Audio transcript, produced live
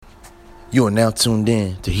You are now tuned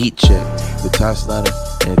in to Heat Check with Ty Slider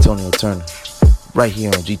and Antonio Turner, right here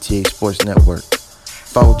on GTA Sports Network.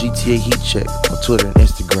 Follow GTA Heat Check on Twitter and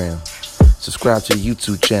Instagram. Subscribe to the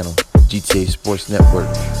YouTube channel, GTA Sports Network,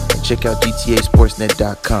 and check out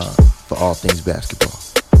GTASportsNet.com for all things basketball.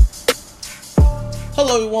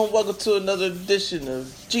 Hello everyone, welcome to another edition of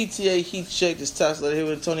GTA Heat Check. This is Ty Slider here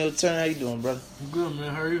with Antonio Turner. How you doing, brother? I'm good,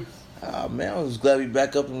 man. How are you? Man, I was glad to be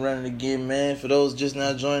back up and running again, man. For those just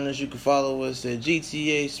now joining us, you can follow us at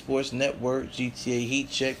GTA Sports Network, GTA Heat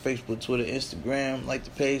Check, Facebook, Twitter, Instagram. Like the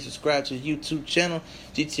page, subscribe to the YouTube channel,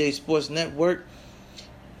 GTA Sports Network.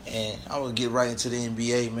 And I will get right into the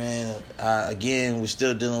NBA, man. Again, we're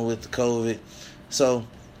still dealing with the COVID. So,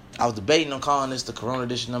 I was debating on calling this the Corona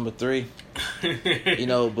Edition number 3.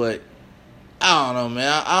 But I don't know,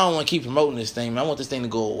 man. I don't want to keep promoting this thing, man. I want this thing to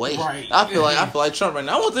go away. Right. I feel like Trump right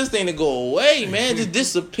now. I want this thing to go away, man. Just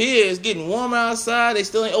disappear. It's getting warmer outside. They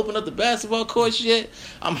still ain't opened up the basketball courts yet.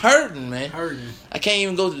 I'm hurting, man. I can't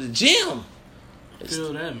even go to the gym. I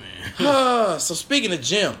feel that, man. So speaking of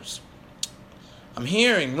gyms, I'm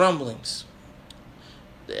hearing rumblings.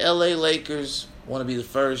 The LA Lakers want to be the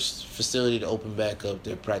first facility to open back up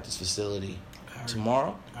their practice facility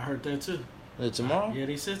tomorrow. I heard that too. Tomorrow? Yeah,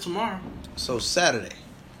 they said tomorrow. So Saturday,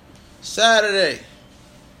 they're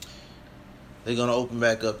going to open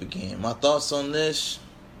back up again. My thoughts on this,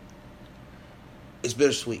 it's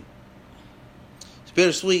bittersweet. It's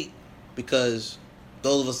bittersweet because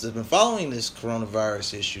those of us that have been following this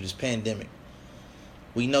coronavirus issue, this pandemic,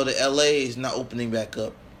 we know that LA is not opening back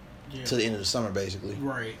up to the end of the summer, basically.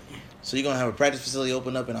 Right. So you're going to have a practice facility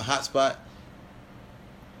open up in a hot spot.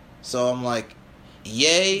 So I'm like,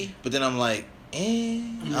 yay, but then I'm like, I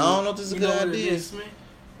don't know if this is a good idea.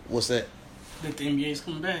 What's that? That the NBA is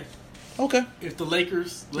coming back. Okay. If the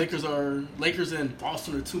Lakers and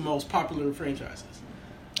Boston are two most popular franchises.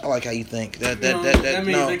 I like how you think. That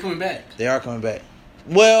means they're coming back. They are coming back.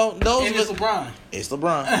 Well, it's LeBron. It's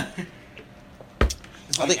LeBron.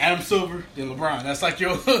 It's like Adam Silver, then LeBron. That's like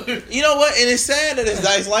your. You know what? And it's sad that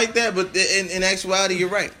it's like that, but in actuality, you're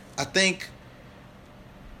right. I think.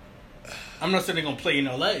 I'm not saying they're gonna play in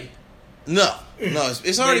LA. No.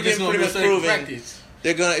 It's already been pretty much proven. If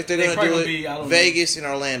they're gonna do it, Vegas and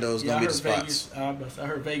Orlando is gonna be the spots. I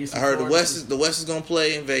heard Vegas. I heard the West is gonna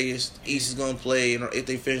play in Vegas. The East is gonna play if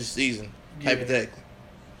they finish the season. Hypothetically,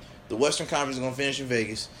 the Western Conference is gonna finish in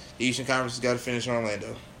Vegas. The Eastern Conference has got to finish in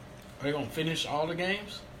Orlando. Are they gonna finish all the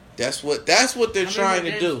games? That's what they're trying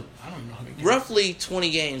to do. I don't know how many games. Roughly 20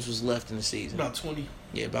 games was left in the season. About 20.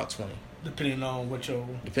 Yeah, about 20. Depending on where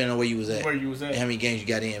you was at. And how many games you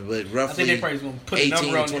got in. But roughly I think they probably going to put 18 a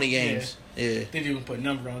number on 20 it. games. Yeah. I think they're going to put a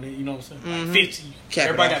number on it. You know what I'm saying? Mm-hmm. Like 50.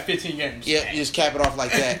 Everybody got 15 games. Yeah, you just cap it off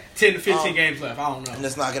like that. 10 to 15 games left. I don't know. And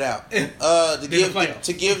let's knock it out.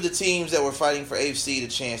 To give the teams that were fighting for AFC the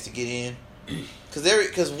chance to get in.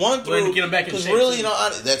 Because 1 through... to get them back in shape. Really,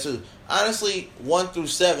 that too. Honestly, 1 through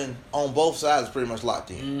 7 on both sides is pretty much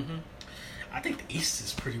locked in. Mm-hmm. I think the East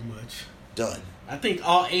is pretty much... done. I think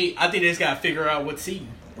all 8... I think they just got to figure out what seed.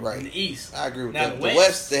 Right. In the East. I agree with that. The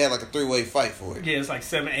West, they had like a 3-way fight for it. Yeah, it's like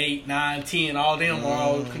 7, 8, 9, 10. All them are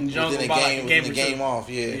all conjunct about like a game or game two. off,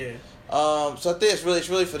 yeah. So I think it's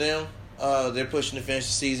really for them. They're pushing to finish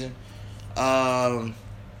the season. I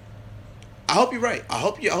hope you're right. I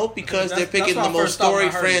hope because they're picking the most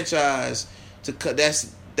storied franchise to cut.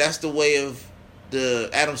 That's the way of the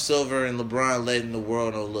Adam Silver and LeBron letting the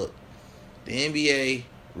world know. Look, the NBA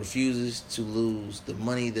refuses to lose the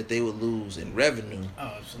money that they would lose in revenue.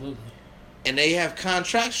 Oh, absolutely. And they have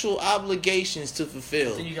contractual obligations to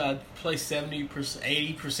fulfill. Then you got to play 70%,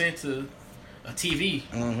 80% to a TV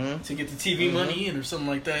to get the TV money in or something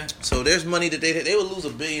like that. So there's money that they would lose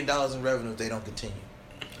 $1 billion in revenue if they don't continue.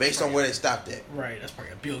 Based on where they stopped at. Right, that's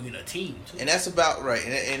probably $1 billion a team, too. And that's about right.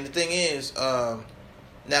 And the thing is, now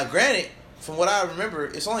granted, from what I remember,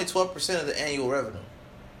 it's only 12% of the annual revenue.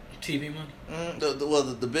 TV money? The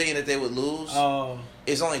 $1 billion that they would lose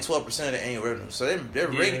is only 12% of the annual revenue. So they're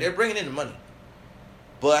bringing in the money.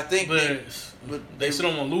 But I think they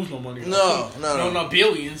still don't want to lose no money. No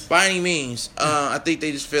billions. By any means. I think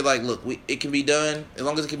they just feel like, look, it can be done. As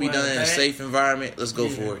long as it can be done in a safe environment, let's go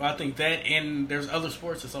for it. I think that, and there's other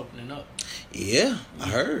sports that's opening up. Yeah, I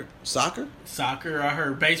heard. Soccer, I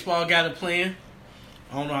heard baseball got a plan.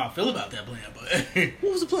 I don't know how I feel about that plan, but...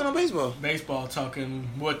 What was the plan on baseball? Baseball talking,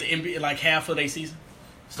 the NBA, like half of their season,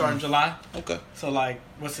 starting July. Okay. So,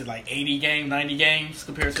 what's it, 80 games, 90 games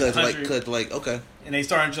compared to 100? Okay. And they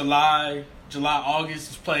start in July, August,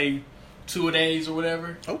 just play 2 days or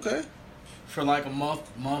whatever. Okay. For a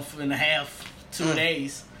month and a half, 2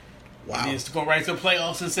 days. Wow. And then it's going right to the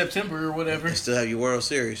playoffs in September or whatever. And still have your World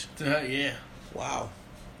Series. Yeah. Wow.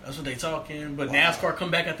 That's what they talking. But NASCAR come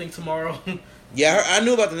back, I think, tomorrow. Yeah, I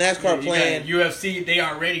knew about the NASCAR plan. UFC, they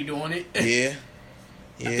already doing it. Yeah.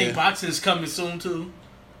 I think boxing is coming soon, too.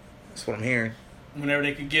 That's what I'm hearing. Whenever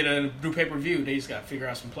they could get a new pay-per-view, they just got to figure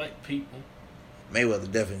out some people.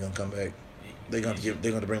 Mayweather definitely going to come back. They're going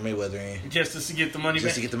to bring Mayweather in. Just to get the money back?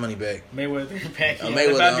 Just to get the money back. Mayweather and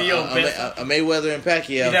Pacquiao. A Mayweather and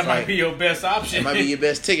Pacquiao that might be your best option. That might be your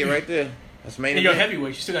best ticket right there. That's main and your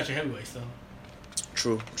heavyweights. You still got your heavyweights, though.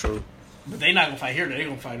 True. But they not going to fight here. They're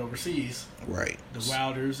going to fight overseas. Right. The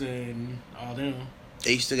Wilders and all them.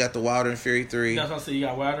 They still got the Wilder and Fury 3. That's what I said. You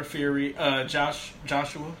got Wilder, Fury,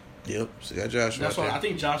 Joshua. Yep. So you got Joshua. That's what I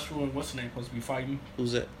think Joshua and what's the name supposed to be fighting.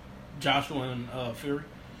 Who's that? Joshua and Fury.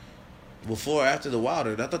 Before or after the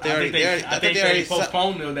Wilder? I thought they already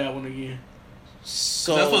postponed that one again.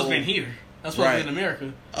 So that's supposed to be here. That's supposed to be in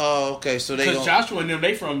America. Oh, okay. So because Joshua and them,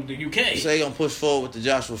 they from the UK. So they gonna push forward with the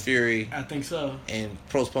Joshua Fury. I think so. And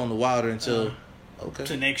postpone the Wilder until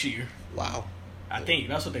to next year. Wow. I think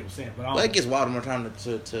that's what they were saying. But that gives Wilder more time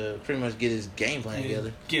to pretty much get his game plan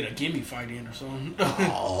together. Get a gimme fight in or something.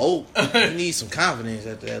 Oh, he needs some confidence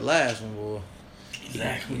after that last one, boy.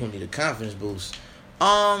 Exactly. We're gonna need a confidence boost.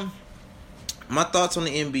 My thoughts on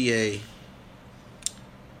the NBA.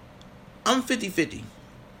 I'm 50-50.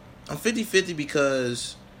 I'm 50-50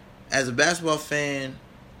 because as a basketball fan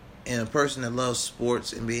and a person that loves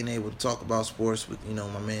sports and being able to talk about sports with,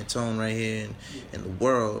 my man Tone right here and the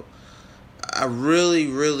world, I really,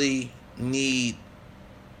 really need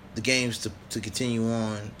the games to continue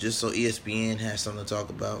on just so ESPN has something to talk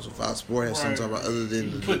about, so Fox Sports has something to talk about other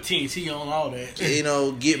than put TNT on all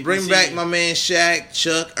that. Bring back my man Shaq,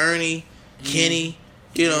 Chuck, Ernie, Kenny,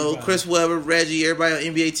 Chris Webber, Reggie, everybody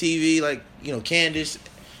on NBA TV, Candace.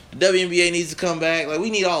 The WNBA needs to come back. We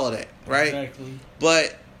need all of that, right? Exactly.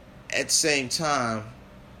 But at the same time,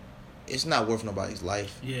 it's not worth nobody's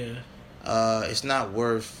life. Yeah. It's not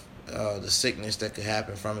worth the sickness that could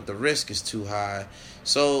happen from it. The risk is too high.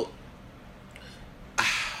 So,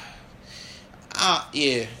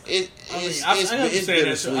 it's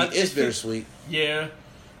bittersweet. It's bittersweet. Yeah,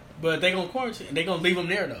 but they gonna quarantine. They gonna leave them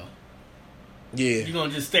there though. Yeah, you're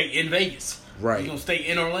gonna just stay in Vegas. Right. You're gonna stay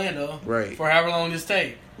in Orlando. Right. For however long this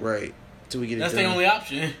take. Right. Till we get it That's done. the only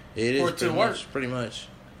option. It is for it to work. Pretty much.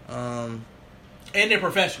 And they're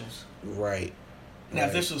professionals. Right. Now,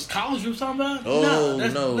 if this was college you were talking about, no,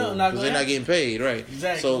 because they're not getting paid, right?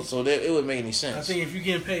 Exactly. So it wouldn't make any sense. I think if you're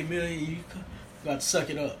getting paid $1 million, you got to suck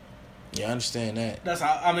it up. Yeah, I understand that. That's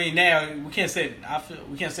how. I mean, now we can't stay.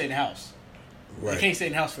 We can't stay in the house. Right. We can't stay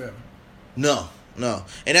in the house forever. No,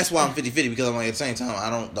 and that's why I'm 50-50 because I'm at the same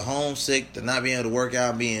time the homesick, the not being able to work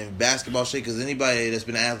out, being in basketball shape. Because anybody that's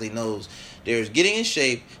been an athlete knows there's getting in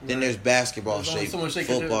shape, then there's basketball shape,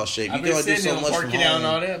 football shape. You can only do so much from home, and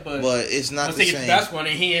all that, but it's not the same. Basketball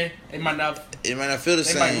in hand, it might not feel the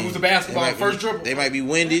same. They might lose the basketball first dribble. They might be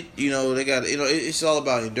winded. They got it's all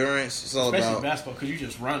about endurance. It's all especially about basketball because you're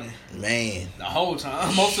just running, man, the whole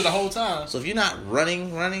time, most of the whole time. So if you're not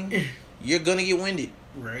running, you're gonna get winded.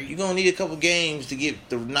 Right. You're gonna need a couple games to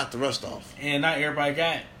get knock the rust off. And not everybody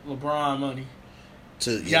got LeBron money.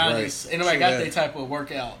 Giannis, ain't nobody got that type of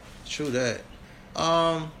workout. True that.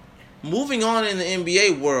 Moving on in the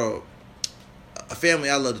NBA world, a family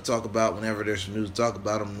I love to talk about whenever there's some news to talk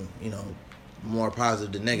about them. More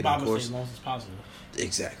positive than negative, of course. As long as it's positive.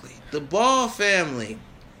 Exactly. The Ball family.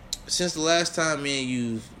 Since the last time me and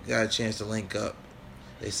you got a chance to link up,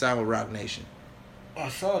 they signed with Roc Nation. I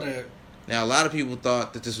saw that. Now, a lot of people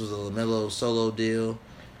thought that this was a LaMelo solo deal.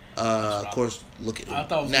 Of course, look at it. I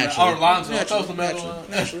thought it was naturally. Lonzo. I thought it was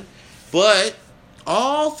naturally. But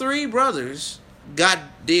all three brothers got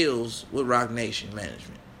deals with Roc Nation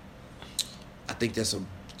management. I think that's a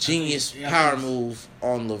genius power move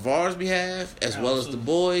on LeVar's behalf as well as the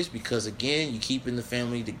boys because, again, you're keeping the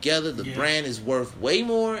family together. The brand is worth way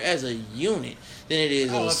more as a unit than it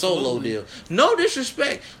is as a solo deal. No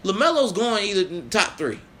disrespect. LaMelo's going either top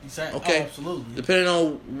 3. Exactly. Okay. Absolutely. Depending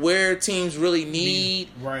on where teams really need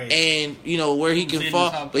and where he can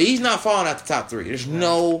fall. But he's not falling out the top 3. There's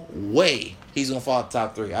no way he's gonna fall out the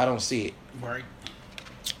top 3. I don't see it. Right.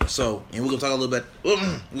 So, and we're gonna talk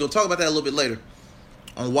about that a little bit later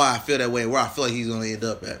on why I feel that way, where I feel like he's gonna end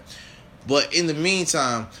up at. But in the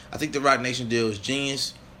meantime, I think the Roc Nation deal is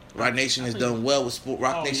genius. Roc Nation has done well with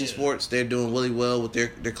Roc Nation Sports. They're doing really well with their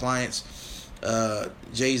clients.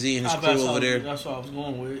 Jay-Z and his crew over there. That's what I was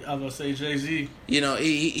going with. I was gonna say Jay-Z. You know,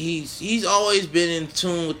 he's always been in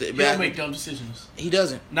tune with the. He don't make dumb decisions. He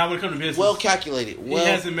doesn't. Not when it comes to business. Well calculated. He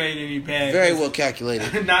hasn't made any bad. Very well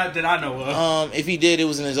calculated. Not that I know of. If he did, it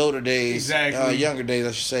was in his older days. Exactly. Younger days,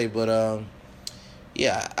 I should say. But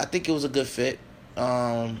yeah, I think it was a good fit.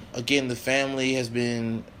 Again, the family has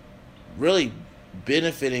been really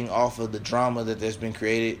benefiting off of the drama that there's been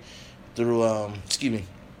created through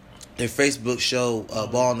their Facebook show,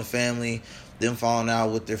 Ball in the Family, them falling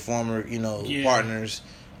out with their former partners.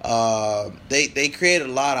 They created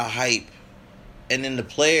a lot of hype, and then the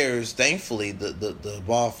players, thankfully, the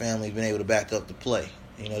Ball family have been able to back up the play.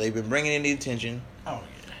 They've been bringing in the attention. Oh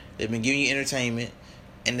yeah. They've been giving you entertainment.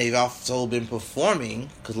 And they've also been performing,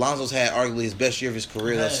 because Lonzo's had arguably his best year of his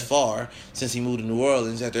career thus far since he moved to New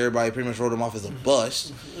Orleans after everybody pretty much wrote him off as a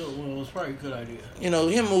bust. Well, it was probably a good idea.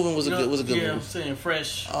 Him moving was a good move. Yeah, I'm saying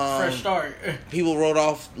fresh start. People wrote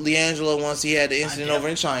off LiAngelo once he had the incident over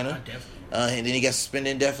in China. And then he got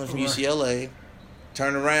suspended indefinitely from UCLA.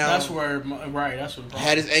 Turned around. That's where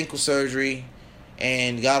had his ankle surgery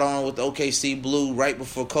and got on with the OKC Blue right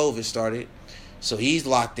before COVID started. So he's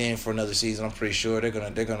locked in for another season. I'm pretty sure they're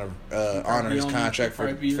gonna honor his contract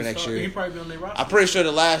for next year. He probably be on their roster. I'm pretty sure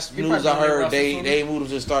the last news I heard they moved him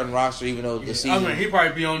to the starting roster, even though the season. I mean, he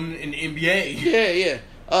probably be in the NBA. Yeah.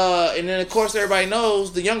 And then of course everybody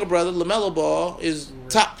knows the younger brother LaMelo Ball is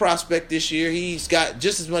top prospect this year. He's got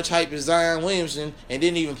just as much hype as Zion Williamson and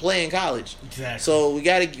didn't even play in college. Exactly. So we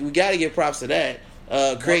gotta give props to that.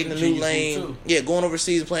 Creating a new lane, going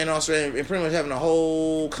overseas and playing in Australia, and pretty much having a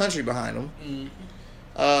whole country behind him.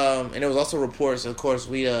 Mm-hmm. And there was also reports. Of course,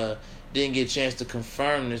 we didn't get a chance to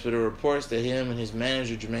confirm this, but there were reports that him and his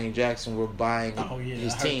manager Jermaine Jackson were buying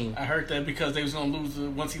his team. I heard that because they was gonna lose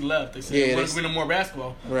once he left. They said they wasn't winning more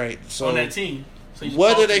basketball. Right. So on that team. So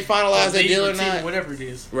whether they finalize that deal or not, whatever it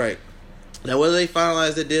is. Right. Now, whether they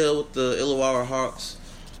finalize the deal with the Illawarra Hawks.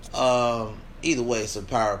 Either way, it's a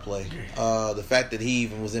power play. The fact that he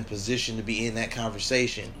even was in position to be in that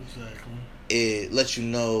conversation, it lets you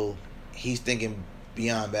know he's thinking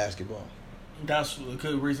beyond basketball. That's a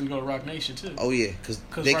good reason to go to Rock Nation too. Oh yeah, because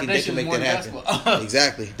they can make that happen.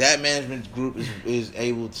 Exactly. That management group is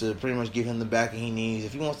able to pretty much give him the backing he needs.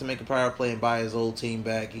 If he wants to make a power play and buy his old team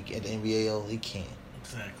back at the NBA, he can.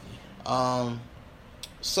 Exactly.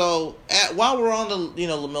 So while we're on the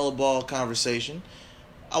LaMelo Ball conversation,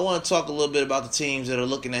 I want to talk a little bit about the teams that are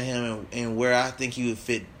looking at him and where I think he would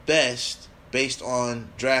fit best based on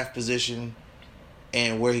draft position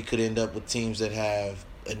and where he could end up with teams that have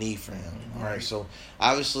a need for him. All right, so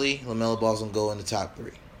obviously LaMelo Ball's going to go in the top 3.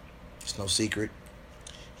 It's no secret.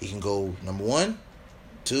 He can go number 1,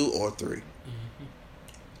 2, or 3. Mm-hmm.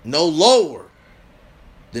 No lower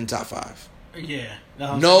than top 5. Yeah.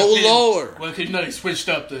 No lower. Well, because they switched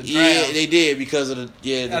up the draft. Yeah, they did because of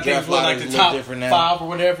the draft lottery is a little different now. Top 5 or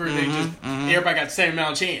whatever. Mm-hmm, everybody got the same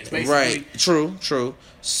amount of chance, basically. Right. True.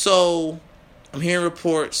 So I'm hearing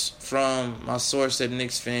reports from my source at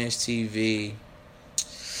Knicks Fans TV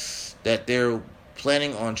that they're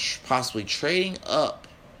planning on possibly trading up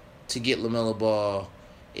to get LaMelo Ball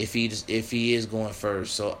if he is going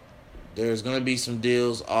first. So there's going to be some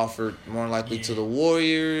deals offered more likely to the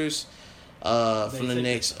Warriors. From the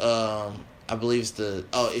Knicks, I believe it's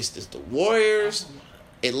the Warriors,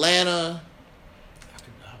 Atlanta,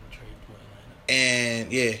 and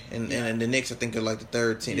the Knicks. I think they're like the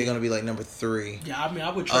third team. They're gonna be like number 3. Yeah, I mean, I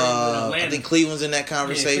would trade Atlanta. I think Cleveland's in that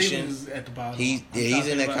conversation. Yeah, Cleveland's at the bottom. He's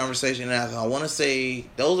in that conversation. And I want to say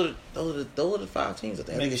those are the 5 teams. I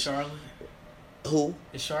think. Maybe Charlotte. Who?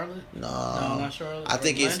 Is Charlotte? No, not Charlotte. I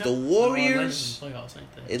think it's the Warriors,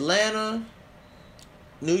 Atlanta,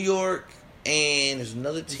 New York. And there's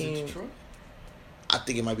another team. Detroit? I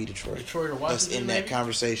think it might be Detroit. Detroit or Washington. That's in that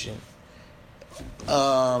conversation.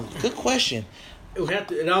 Good question. It would have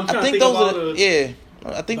to, and I'm trying to think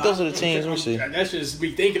I think those are the teams. Let me see. That's just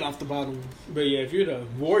me thinking off the bottom. But yeah, if you're the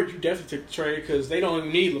Warriors, you definitely take the trade because they don't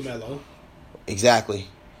even need LaMelo. Exactly.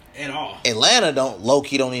 At all. Atlanta low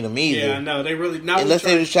key don't need him either. Yeah, no, they really not. Unless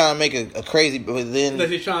they're just trying to make a crazy, but then unless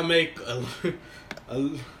they're trying to make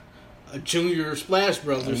a junior Splash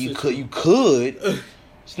Brothers. You could.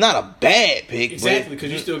 It's not a bad pick. Exactly,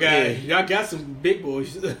 because you still got y'all got some big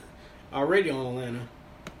boys already on Atlanta.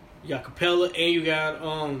 You got Capella and you got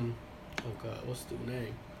oh god, what's the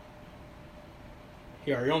name?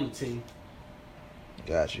 He already on the team.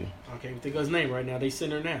 Got you. I can't even think of his name right now. They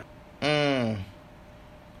sitting there now.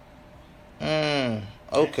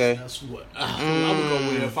 Okay. That's what I would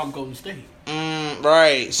go with if I'm Golden State.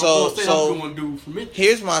 Right. So I'm going to do for me.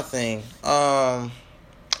 Here's my thing.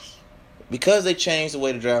 because they changed the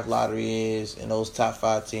way the draft lottery is, and those top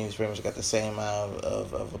 5 teams pretty much got the same amount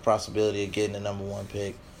of a possibility of getting the number 1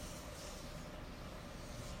 pick.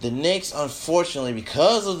 The Knicks, unfortunately,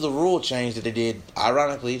 because of the rule change that they did,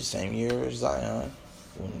 ironically, the same year as Zion,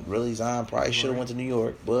 when really Zion probably should have went to New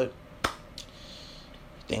York, but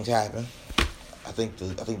things happen. I think the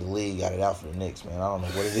league got it out for the Knicks, man. I don't know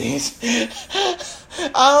what it is.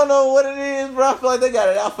 I don't know what it is, bro. I feel like they got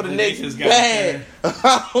it out for the Knicks. Bad.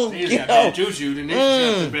 They just got bad juju. The Knicks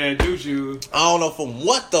got the bad juju. I don't know from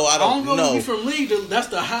what though. I don't know. If from league, that's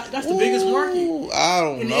the biggest market. I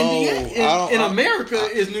don't know. NBA, in America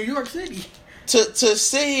is New York City. To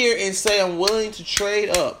sit here and say I'm willing to trade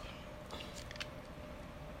up,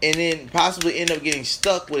 and then possibly end up getting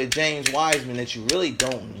stuck with a James Wiseman that you really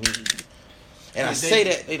don't need. And I say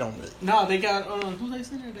that they don't really. No, they got who they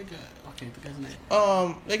sent there? They got I can't think of his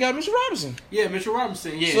name. They got Mitchell Robinson. Yeah, Mitchell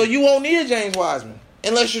Robinson. Yeah. So you won't need a James Wiseman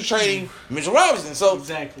unless you're trading Mitchell Robinson. So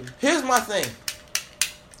exactly. Here's my thing.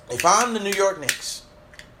 If I'm the New York Knicks,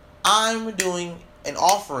 I'm doing and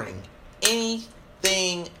offering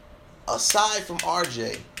anything aside from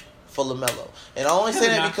RJ for LaMelo. And I only say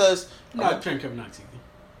that because not trading Kevin Knox either.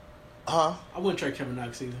 Huh? I wouldn't trade Kevin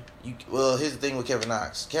Knox either. Well, here's the thing with Kevin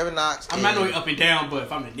Knox. Kevin Knox. I'm not going up and down, but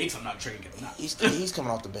if I'm the Knicks, I'm not trading Kevin Knox. He's coming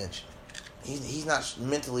off the bench. He's not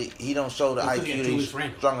mentally. He don't show the IQ that he's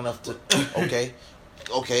strong enough to. Okay.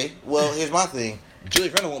 Well, here's my thing.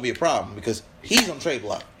 Julius Randle won't be a problem because he's on trade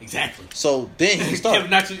block. Exactly. So then he can start. Kevin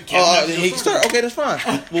Knox he can start. Okay, that's fine.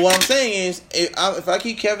 But what I'm saying is, if I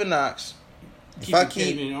keep Kevin Knox. If I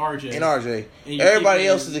keep RJ, everybody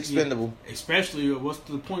else is expendable. Especially, what's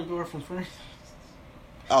the point guard from France?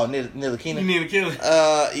 Oh, Ntilikina.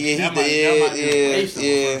 Yeah,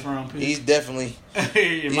 He's definitely.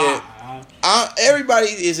 Everybody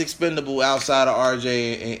is expendable outside of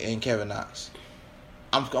RJ and Kevin Knox.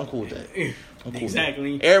 I'm cool with that.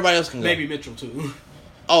 Exactly. Everybody else can go. Maybe Mitchell too.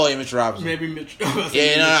 Oh, yeah, Mitchell Robinson. Maybe Mitchell.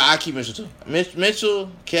 I keep Mitchell too. Mitchell,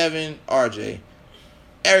 Kevin, RJ.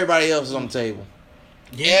 Everybody else is on the table.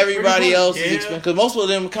 Yeah, everybody else is expensive because most of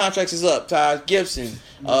them contracts is up. Ty Gibson,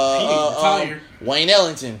 Wayne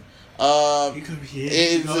Ellington.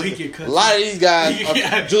 He get cut. A lot of these guys.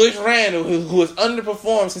 Julius Randle, who has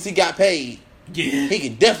underperformed since he got paid. Yeah, he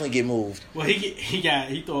can definitely get moved. Well,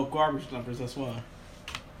 he throw up garbage numbers. That's why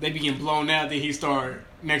they be getting blown out. Then he start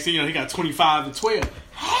next thing you know he got 25 and 12.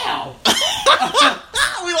 How?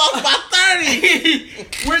 We lost by 30.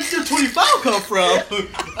 Where'd the 25 come from?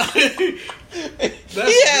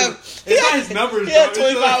 His numbers. He had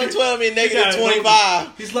 25 and 12 and negative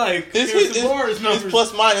 25. He's like his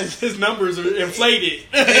plus minus. His numbers are inflated.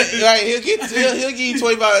 Right, he'll give you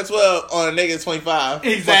 25 and 12 on a negative 25.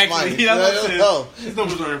 Exactly. His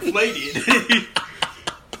numbers are inflated.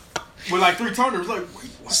 With like 3 turners. Like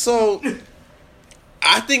so,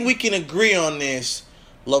 I think we can agree on this.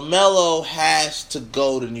 LaMelo has to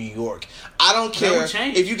go to New York. I don't care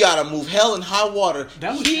if you got to move hell and high water.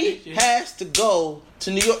 He has to go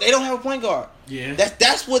to New York. They don't have a point guard. Yeah,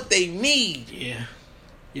 that's what they need. Yeah,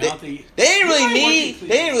 they didn't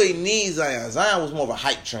really need Zion. Zion was more of a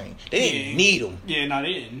hype train. They didn't need him. Yeah, no,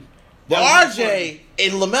 they didn't. But RJ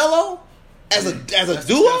and LaMelo as a duo.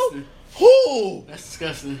 Disgusting. Who? That's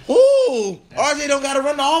disgusting. Who? RJ don't got to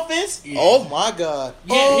run the offense? Yeah. Oh, my God.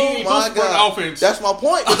 Yeah, he ain't supposed to run the offense. That's my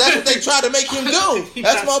point. But that's what they try to make him do.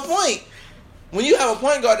 That's my point. When you have a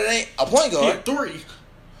point guard that ain't a point guard. He's 3.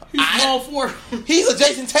 He's small 4. He's a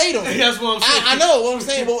Jason Tatum. That's what I'm saying. I know what I'm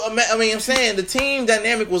saying. But I'm saying the team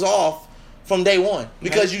dynamic was off from day one.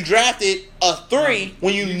 Because you drafted a 3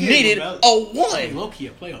 when you needed a 1. Low-key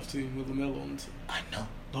a playoff team with LaMelo on the team. I know.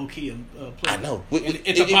 Low-key I know.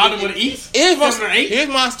 It's the bottom of the East. Here's my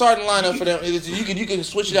starting lineup for them. You can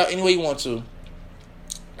switch it out any way you want to.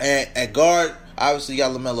 At guard, obviously you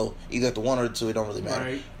got LaMelo. Either at the 1 or the 2. It don't really matter.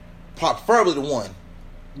 Right. Preferably the 1.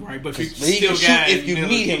 Right, but he can shoot if you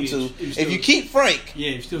need him to. If you keep Frank,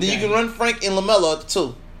 then you can run Frank and LaMelo at the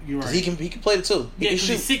 2. You're right. He can play the 2. He can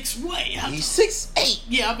shoot. He's 6'8". He's 6'8".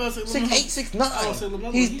 Yeah, I'm about to say 6'8",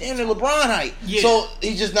 6'9". He's in the LeBron height. Yeah. So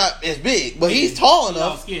he's just not as big, but he's tall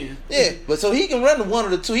enough. Yeah, but so he can run the 1 or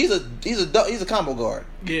the 2. He's a combo guard.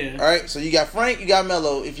 Yeah. All right. So you got Frank, you got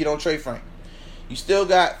Melo. If you don't trade Frank, you still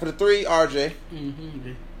got for the 3 RJ.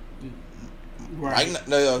 Mm-hmm. Right.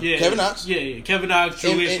 Kevin Knox. Yeah. Kevin Knox,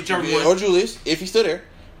 Julius, whichever one. Or Julius, if he's still there.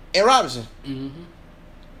 And Robinson. Mm-hmm.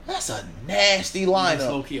 That's a nasty lineup.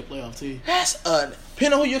 That's low-key a playoff team.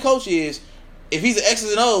 Depending on who your coach is, if he's an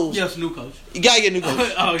X's and O's. Yes, new coach. You gotta get a new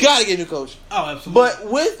coach. Gotta get a new coach. Oh, absolutely. But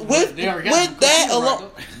with that alone,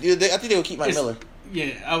 I think they'll keep Mike Miller.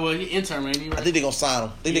 Yeah, well, he intern, man. I think they're gonna sign him.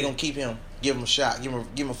 I think they're gonna keep him. Give him a shot. Give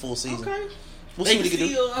him a full season. Okay. We'll see what he can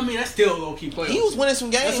do. I mean, that's still a low-key playoff. He was winning some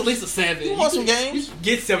games. That's at least a 7. He won some games. You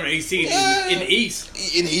get 7 or 8 seeds in the East.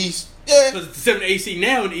 In the East. Yeah. Because the 7 or 8 seed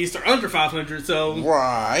now in the East are under 500, so...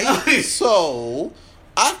 Right. So,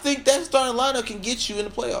 I think that starting lineup can get you in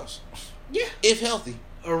the playoffs. Yeah. If healthy.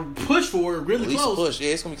 Or push for it really At least close. push.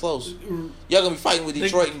 Yeah, it's going to be close. Y'all going to be fighting with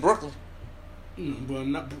Detroit and Brooklyn. Well,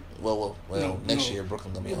 not... Well, next year,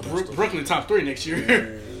 Brooklyn going to be on there. Brooklyn top 3 next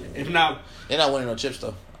year. If not... They're not winning no chips,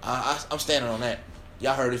 though. I'm standing on that.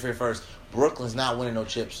 Y'all heard it here first. Brooklyn's not winning no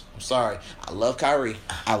chips. I'm sorry. I love Kyrie.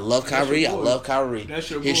 I love Kyrie. That's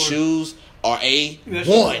your boy. His shoes are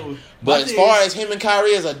A1. But as far as him and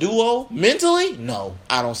Kyrie as a duo, mentally, no,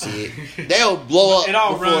 I don't see it. They'll blow up it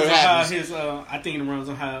all before runs it on happens. how I think it runs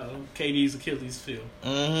on how KD's Achilles feel.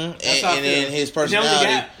 Mm-hmm. And then his personality.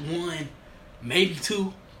 They only got 1, maybe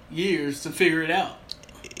 2 years to figure it out.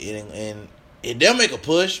 And they'll make a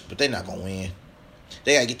push, but they're not going to win.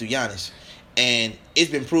 They got to get through Giannis. And it's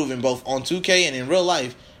been proven both on 2K and in real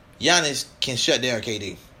life, Giannis can shut down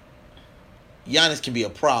KD. Giannis can be a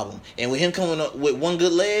problem. And with him coming up with one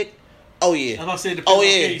good leg, oh yeah. As I said, depends on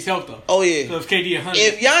KD's health though. Oh yeah. So if KD 100.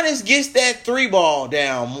 If Giannis gets that 3 ball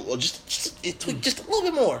down, just a little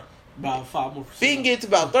bit more. About 5 more. If he can get to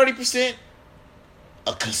about 30%,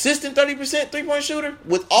 a consistent 30% 3-point shooter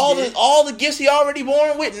with all the gifts he already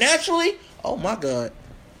born with naturally, oh my God.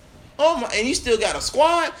 Oh my! And you still got a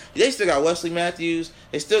squad. They still got Wesley Matthews.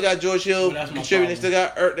 They still got George Hill contributing. They still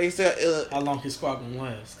got. They still got. How long his squad gonna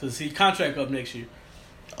last? Because he contract up next year.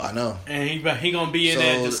 I know. And he gonna be in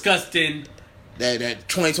that disgusting. That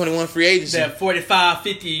 2021 free agency. That 45,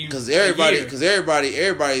 50. Because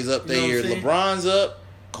everybody's up there. You know LeBron's up.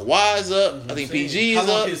 Kawhi's up. I think PG is up.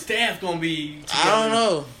 How long his staff gonna be? Together? I don't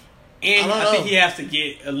know. And I think he has to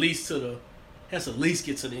get at least to the. Has to at least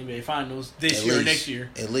get to the NBA Finals this year or next year.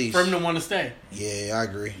 At least. For him to want to stay. Yeah, I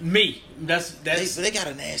agree. That's they got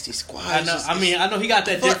a nasty squad. I know. I know he got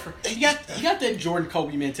that different. He got that Jordan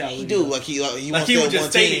Kobe mentality. He do. Like he wants he to would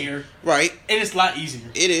just stay there. Right. And it's a lot easier.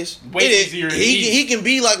 It is. Way easier. He can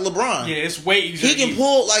be like LeBron. Yeah, it's way easier. He can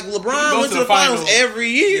pull like LeBron went to the finals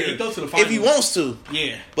every year. Yeah, he goes to the finals. If he wants to.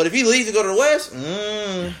 Yeah. But if he leaves to go to the West,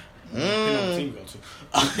 Depending on what team you go to.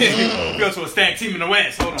 You go to a stacked team in the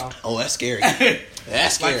West. Hold on. Oh, that's scary.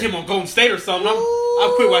 That's scary. Like him on Golden State or something.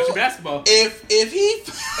 I'll quit watching basketball. If he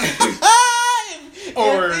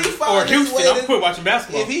or Houston, I'll quit watching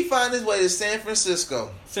basketball. If he find his way to San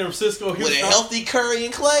Francisco, Houston, with a healthy Curry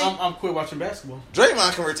and Clay, I'm quit watching basketball.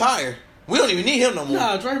 Draymond can retire. We don't even need him no more.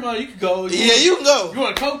 Nah, Draymond, you can go. You can go. You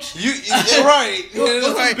want to coach? You're right. Go to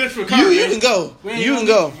the bench for you can go. You can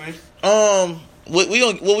go. What we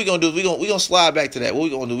gonna do? We gonna slide back to that. What we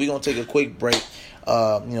gonna do? We gonna take a quick break.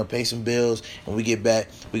 Pay some bills. When we get back,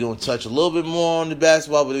 we gonna touch a little bit more on the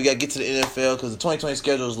basketball, but we gotta get to the NFL because the 2020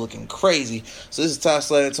 schedule is looking crazy. So this is Ty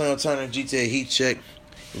Slater, Antonio Turner, GTA Heat Check.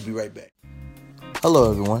 We'll be right back.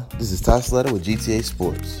 Hello everyone, this is Ty Slater with GTA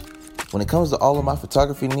Sports. When it comes to all of my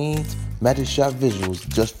photography needs, Magic Shot Visuals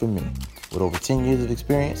just for me. With over 10 years of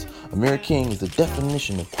experience, Amir King is the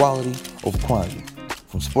definition of quality over quantity.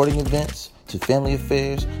 From sporting events to family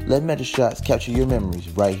affairs, let Magic Shots capture your memories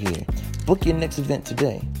right here. Book your next event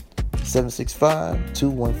today.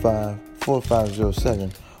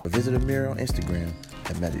 765-215-4507 or visit Amir on Instagram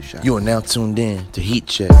at Magic Shots. You are now tuned in to Heat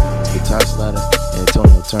Check with Ty Slater and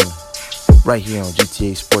Antonio Turner right here on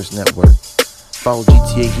GTA Sports Network. Follow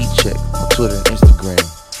GTA Heat Check on Twitter and Instagram.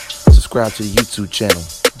 Subscribe to the YouTube channel,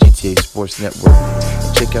 GTA Sports Network.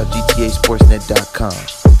 And check out GTASportsNet.com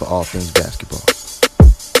for all things basketball.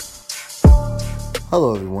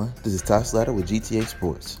 Hello everyone, this is Ty Slater with GTA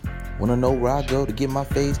Sports. Want to know where I go to get my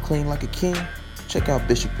face clean like a king? Check out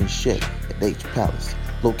Bishop and Shea at H Palace,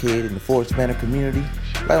 located in the Forest Manor community,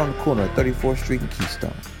 right on the corner of 34th Street and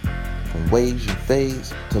Keystone. From waves and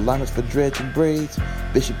fades to lineups for dreads and braids,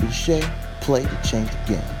 Bishop and Shea play to change the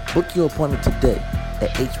game. Book your appointment today at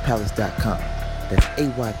hpalace.com. That's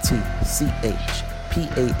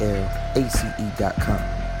AYTCHPALACE.com.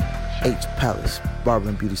 H Palace Barber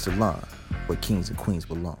and Beauty Salon, where kings and queens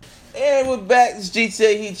belong. And we're back. This is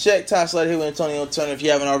GTA Heat Check. Ty Slater here with Antonio Turner. If you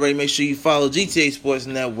haven't already, make sure you follow GTA Sports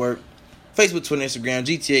Network. Facebook, Twitter, Instagram.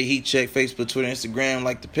 GTA Heat Check. Facebook, Twitter, Instagram.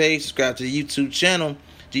 Like the page. Subscribe to the YouTube channel.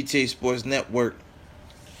 GTA Sports Network.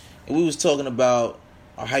 And we was talking about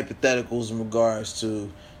our hypotheticals in regards to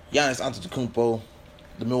Giannis Antetokounmpo,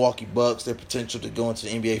 the Milwaukee Bucks, their potential to go into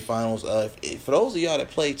the NBA Finals. For those of y'all that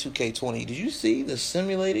played 2K20, did you see the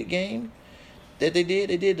simulated game that they did?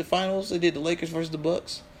 They did the finals. They did the Lakers versus the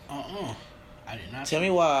Bucks. I did not. Tell me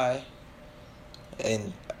why.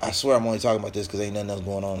 And I swear I'm only talking about this because ain't nothing else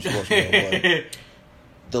going on in sports. But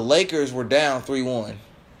the Lakers were down 3-1.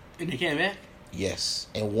 And they came back? Yes,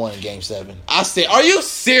 and won Game 7. I said, are you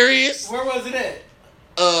serious? Where was it at?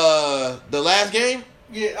 The last game?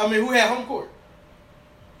 Yeah, I mean, who had home court?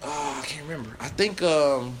 I can't remember. I think,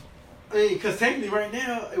 because technically right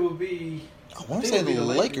now, it would be... I want to say the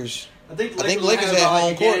Lakers. I think Lakers had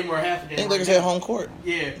home court. I think Lakers had home court.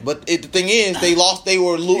 Yeah. But the thing is, they lost. They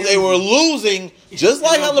were losing, just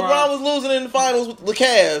like how LeBron was losing in the finals with the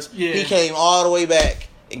Cavs. Yeah. He came all the way back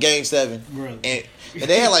in Game 7. Really? And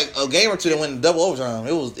they had like a game or two that went in double overtime.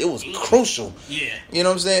 It was crucial. Yeah. You know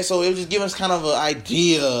what I'm saying? So it was just giving us kind of an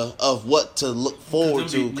idea of what to look forward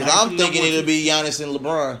to. Because I'm thinking it'll be Giannis and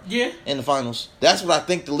LeBron in the finals. That's what I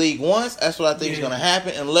think the league wants. That's what I think is going to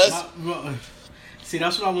happen. Unless... See,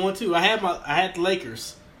 that's what I want too. I had the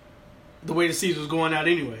Lakers, the way the season was going out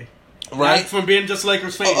anyway. Right. From being just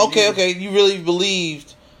Lakers fan. Oh, okay. You really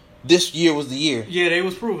believed this year was the year. Yeah, they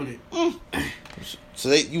was proving it. So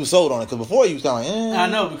you were sold on it, because before you was kind of like, I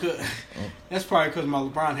know, because that's probably because of my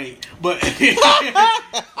LeBron hate. But he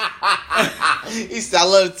said, I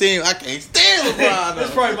love the team. I can't stand LeBron.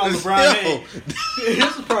 That's probably my LeBron hate.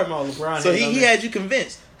 This is probably my LeBron hate. So he had you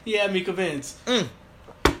convinced. He had me convinced.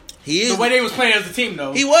 He is the way they was playing as a team,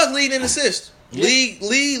 though. He was leading in assists. Yeah. League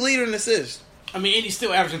leader in assists. I mean, and he's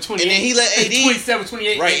still averaging 28. And then he let AD 27,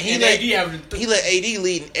 28. Right. He let AD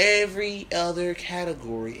lead in every other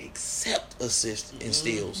category except assists and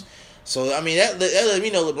steals. So I mean that let me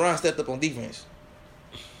know LeBron stepped up on defense.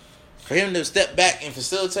 For him to step back and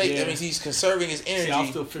facilitate, that means he's conserving his energy. See, I'm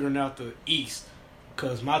still figuring out the East,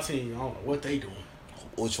 because my team, I don't know what they doing.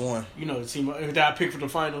 Which one? You know the team that I picked for the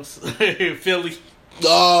finals, Philly.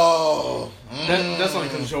 Oh, that's only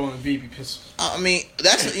because Joel and BB pissed. I mean,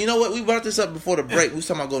 that's you know what, we brought this up before the break. We was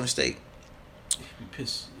talking about Golden State.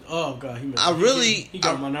 Pissed. Oh God, he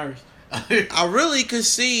got on my nerves. I really could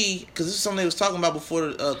see, because this is something they was talking about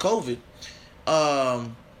before COVID.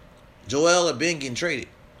 Joel or Ben getting traded.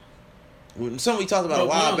 Something we talked about a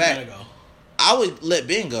while back. I would let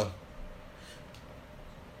Ben go.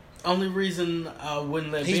 Only reason I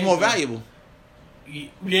wouldn't let Ben go. He's more valuable.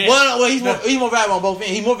 Yeah. Well, he's more valuable on both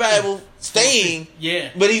ends. He's more valuable staying.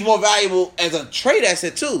 Yeah. But he's more valuable as a trade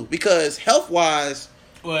asset too, because health wise,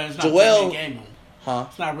 it's not Joel, a big man game.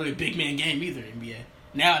 It's not really a big man game either in NBA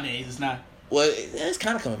nowadays. It's not. Well, it's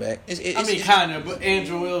kind of coming back. Kind of, but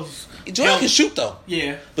Joel can shoot though.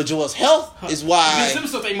 Yeah. But Joel's health is why. Ben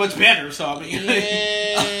Simmons still ain't much better, so I mean.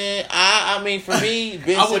 Yeah. I mean, for me,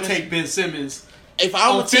 I would take Ben Simmons. If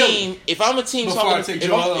I'm a team, before I take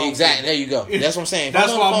Joel, exactly. There you go. That's what I'm saying.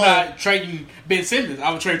 That's why I'm not trading Ben Simmons.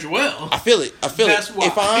 I would trade Joel. I feel it. That's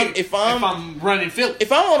why. If I'm running Philly,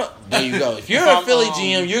 there you go. If you're a Philly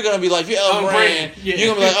GM, you're gonna be like, if you're El Brand,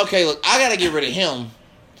 you're gonna be like, okay, look, I gotta get rid of him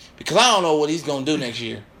because I don't know what he's gonna do next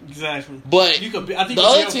year. Exactly. But I think the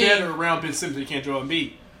other team better around Ben Simmons than can Joel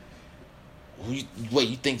Embiid. Wait,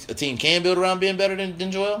 you think a team can build around being better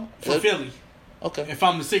than Joel? For Philly. Okay. If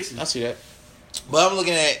I'm the Sixers. I see that. But I'm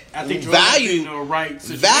looking at value.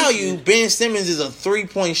 Value. Ben Simmons is a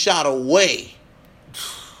 3-point shot away,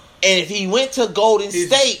 and if he went to Golden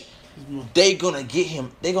State, they gonna get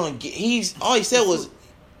him. They're gonna get. All he said was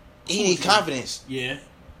he needs confidence. Yeah.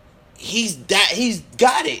 He's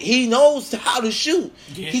got it. He knows how to shoot.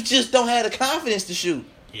 Yeah. He just don't have the confidence to shoot.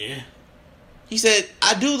 Yeah. He said,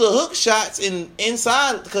 I do the hook shots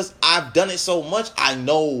inside because I've done it so much. I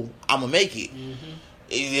know I'm gonna make it. Mm-hmm.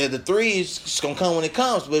 Yeah, the three is just gonna come when it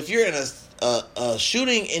comes. But if you're in a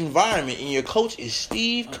shooting environment and your coach is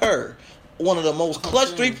Steve Kerr, one of the most clutch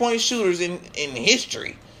 3-point shooters in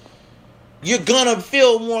history, you're gonna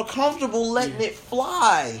feel more comfortable letting it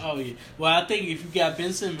fly. Oh yeah. Well, I think if you got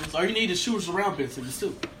Ben Simmons, all you need is shooters around Ben Simmons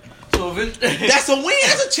too. So if that's a win.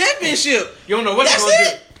 That's a championship. You don't know what he's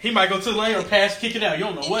gonna do. He might go to the lane or pass, kick it out. You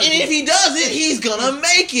don't know what. And if he does it, he's gonna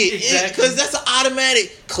make it. Exactly. Because that's an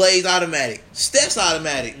automatic. Clay's automatic. Steph's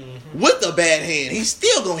automatic. Mm-hmm. With a bad hand, he's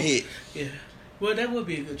still gonna hit. Yeah. Well, that would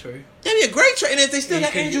be a good trade. That'd be a great trade. And if they still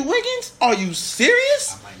got Andrew Wiggins, are you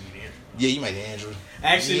serious? I might need Andrew. Yeah, you might need Andrew.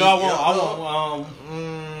 Actually, no, I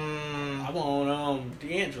want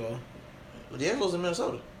D'Angelo. Well, D'Angelo's in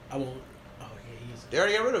Minnesota. I want. They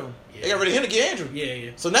already got rid of him. Yeah. They got rid of him to get Andrew.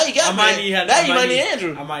 Yeah. So now you got might need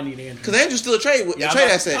Andrew. I might need Andrew. Because Andrew's still a trade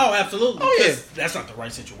asset. Oh, absolutely. Oh, yeah. That's not the right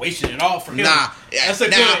situation at all for him. Nah. That's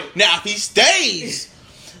now, if he stays,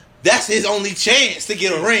 that's his only chance to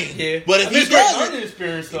get a ring. Yeah. But if he doesn't, learning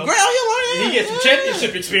experience, though. He gets some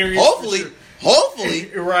championship experience. Hopefully.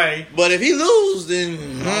 Right. But if he loses,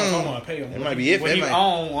 then I want to pay him. That might be it for him. I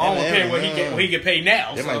don't want to pay what he get paid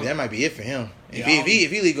now. That might be it for him. If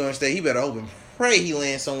he leaves Golden State, he better hope and pray he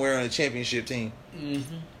lands somewhere on a championship team.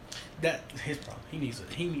 Mm-hmm. That's his problem.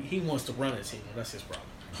 He wants to run a team. That's his problem.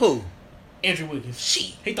 Who? Andrew Wiggins.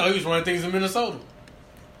 She. He thought he was running things in Minnesota.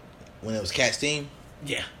 When it was Cat's team?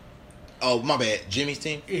 Yeah. Oh, my bad. Jimmy's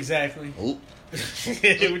team? Exactly. Oop.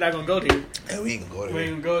 We're not going to go there. Yeah, we ain't going to go there. We ain't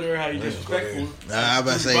going to go there. How you disrespectful. Nah, I was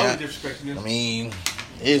about to say. Disrespecting him. I mean,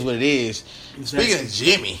 it is what it is.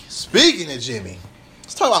 Exactly. Speaking of Jimmy,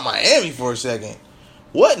 let's talk about Miami for a second.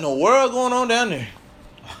 What in the world going on down there?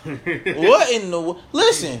 What in the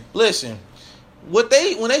listen? When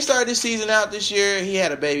they started this season out this year, he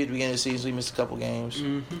had a baby at the beginning of the season. So he missed a couple games.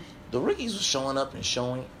 Mm-hmm. The rookies were showing up and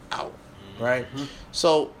showing out, right? Mm-hmm.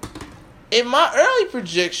 So, in my early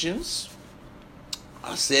projections,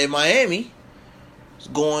 I said Miami is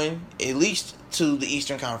going at least to the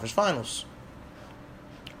Eastern Conference Finals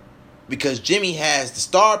because Jimmy has the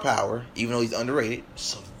star power, even though he's underrated,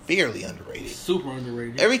 severely underrated, super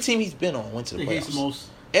underrated. Every team he's been on went to the playoffs. He's the most.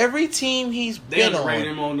 Every team he's they been on. They underrated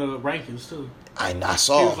him on the rankings too. I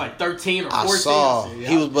saw. He was like 13 or 14. I saw.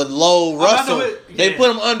 He was below Russell. They put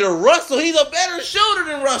him under Russell. He's a better shooter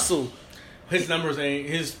than Russell. His numbers ain't,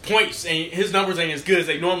 his numbers ain't as good as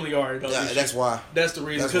they normally are. Though, that's why. That's the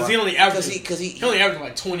reason. Because he only averaged. He only averaged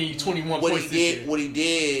like 20, 21 what points. What he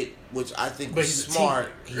did, which I think was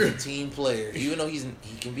smart. He's a team player, even though he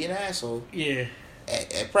can be an asshole. Yeah.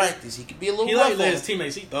 At practice, he could be a little. He rough like let his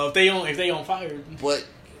teammates eat though. If they on fire. But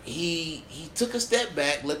he took a step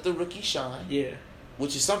back, let the rookie shine. Yeah.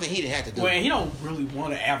 Which is something he didn't have to do. Well, he don't really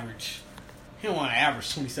want to average. He don't want to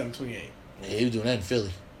average 27, 28. Yeah, he was doing that in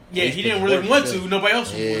Philly. Yeah, he didn't really want to. Nobody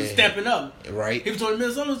else was stepping up. Right. He was doing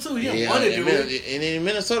Minnesota too. He didn't want to do it. And in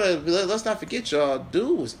Minnesota, let's not forget, y'all,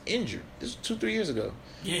 dude was injured. This was 2-3 years ago.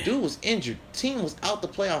 Yeah. Dude was injured. Team was out the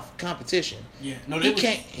playoff competition. Yeah. No, they was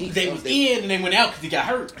in and they went out because he got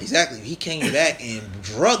hurt. Exactly. He came back and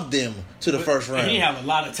drugged them to the first round. And he had a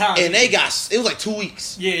lot of time. And it was like 2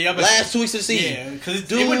 weeks. Yeah. Last 2 weeks of the season. Yeah, because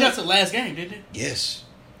they went down to the last game, didn't it? Yes.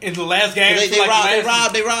 In the last game, they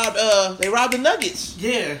robbed the Nuggets.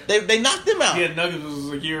 Yeah, they knocked them out. Yeah, Nuggets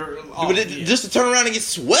was a year off. But just to turn around and get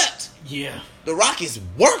swept. Yeah, the Rockets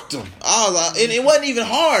worked them. And it wasn't even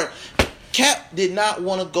hard. Cap did not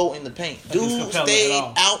want to go in the paint. Dude stayed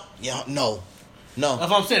out. Yeah, no. That's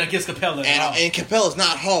what I'm saying against Capella. And Capella's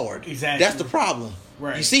not hard. Exactly. That's the problem.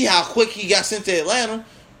 Right. You see how quick he got sent to Atlanta.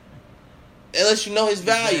 It lets you know his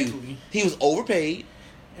value. Exactly. He was overpaid.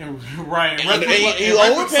 He overpaid,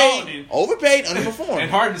 underperformed. And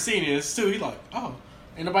Harden seen this too. He's like, oh,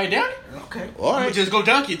 ain't nobody down here? Okay. All right. I'm gonna just go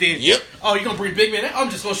dunk it then. Yep. Oh, you gonna bring big man in? I'm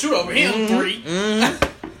just gonna shoot over him 3.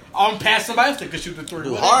 I'm past somebody else that could shoot the 3.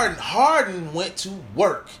 Dude, Harden went to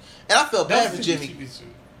work. And I felt bad for Jimmy.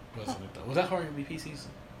 Was that Harden MVP season?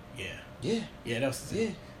 Yeah. Yeah, that was yeah.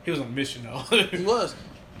 He was on a mission though.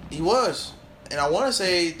 He was. And I want to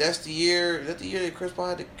say that's the year. Is that the year that Chris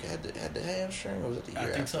Paul had the hamstring, or was it the year? I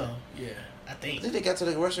think so. Yeah, I think they got to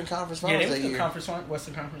the Western Conference Finals that year.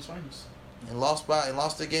 Western Conference Finals. And lost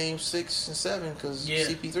the game 6 and 7 because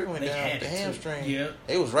CP3 went down with the hamstring. Yeah,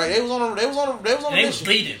 they was right. They was on. They was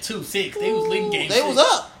leading 2-6. They was leading game. They was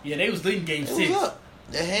up. Yeah, they was leading game 6. They was up.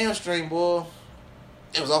 That hamstring, boy.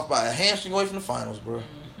 It was off by a hamstring away from the finals, bro.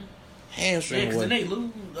 Hamstring. Yeah, because then they lose.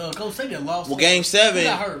 Golden State lost. Well, game 7. Who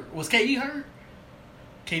got hurt? Was KD hurt?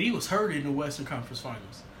 KD was hurt in the Western Conference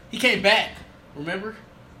Finals. He came back. Remember?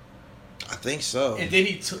 I think so. And then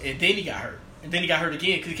he got hurt. And then he got hurt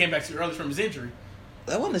again because he came back too early from his injury.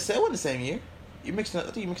 That wasn't the same year. I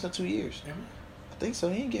think you mixed up 2 years. Remember? I think so.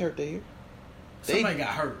 He didn't get hurt that year. Somebody got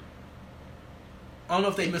hurt. I don't know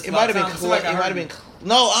if they missed. It might have been. Iguodala.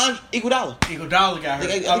 Iguodala got hurt. I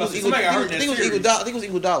think it was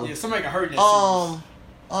Iguodala. Yeah, somebody got hurt in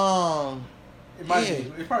that series.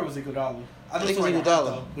 It probably was Iguodala. I think it was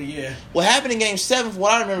Iguodala. But yeah. What happened in Game 7?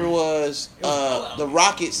 What I remember was the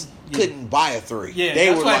Rockets couldn't buy a 3. Yeah, they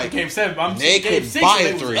that's were why Game 7. But they couldn't buy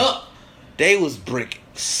a 3. They was brick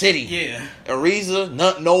city. Yeah. Ariza,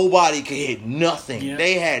 nobody could hit nothing. Yeah.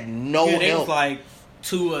 They had no help. They was like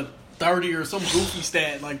 2-30 or some goofy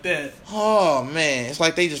stat like that. Oh man, it's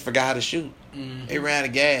like they just forgot how to shoot. Mm-hmm. They ran out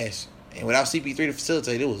of gas, and without CP3 to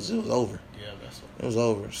facilitate, it was over. Yeah, that's what it was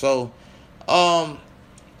over. So,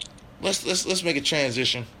 let's make a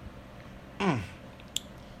transition.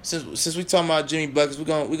 Since we talking about Jimmy Buckets, we're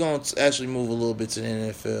gonna actually move a little bit to the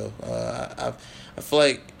NFL. I feel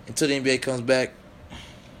like until the NBA comes back,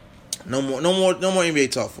 no more NBA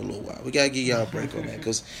talk for a little while. We gotta give y'all a break on that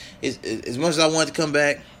because as much as I want to come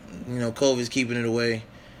back, COVID's keeping it away,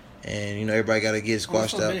 and everybody gotta get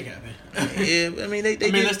squashed out. Yeah, I mean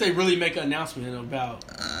unless they really make an announcement about.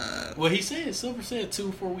 Silver said 2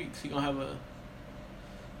 or 4 weeks. He gonna have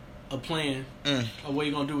a plan of what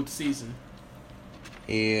he gonna do with the season.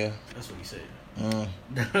 Yeah. That's what he said.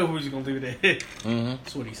 We're just gonna leave it at that.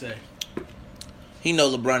 That's what he said. He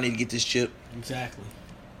know LeBron need to get this chip. Exactly.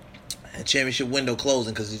 And championship window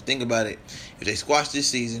closing, because if you think about it, if they squash this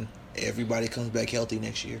season, everybody comes back healthy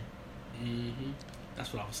next year.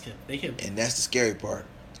 That's what I was kept. They kept. And that's the scary part.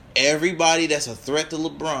 Everybody that's a threat to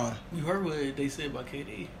LeBron. You heard what they said about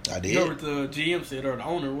KD? I did. You heard what the GM said, or the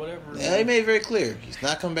owner, whatever. Yeah, they made it very clear. He's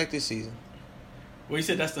not coming back this season. Well, he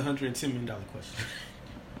said that's the $110 million question.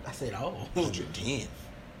 I said, 110.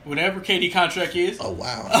 Whatever KD contract is. Oh,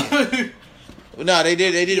 wow. No, they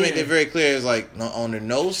did make that very clear. It's like, no, under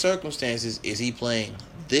no circumstances is he playing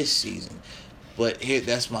this season. But here,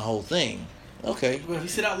 that's my whole thing. Okay. Well, if he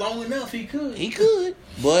sit out long enough, he could. He could,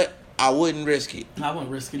 but I wouldn't risk it. I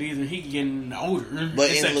wouldn't risk it either. He getting older.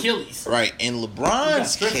 But it's Achilles. Right. In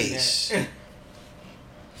LeBron's case,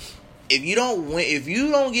 if you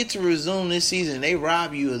don't get to resume this season and they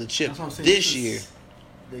rob you of the chip this year,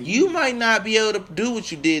 you might not be able to do what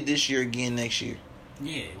you did this year again next year.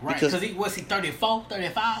 Yeah, right. Because he 34,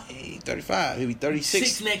 35? 35. He'll be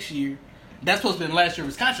 36. 6 next year. That's supposed to be last year of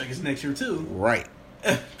his contract. It's next year, too. Right.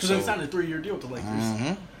 Because they signed a 3-year deal with the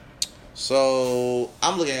Lakers. So,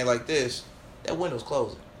 I'm looking at it like this. That window's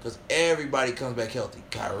closing. Because everybody comes back healthy.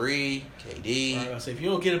 Kyrie, KD. Right, I say, if you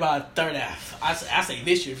don't get about 30, I say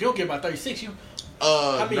this year, if you don't get about 36, you...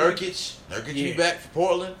 Nurkic be back for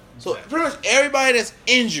Portland. So, pretty much everybody that's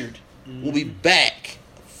injured will be back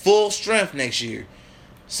full strength next year.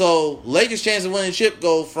 So, Lakers' chance of winning the chip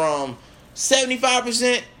go from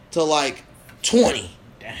 75% to like 20.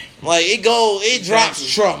 Dang. Like it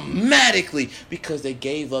drops dramatically because they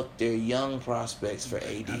gave up their young prospects for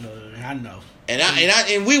AD. I know.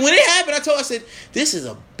 And when it happened, I said, this is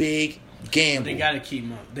a big gamble. They gotta keep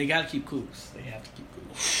him up. They gotta keep Kuz. They have to keep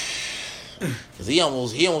Kuz. Because he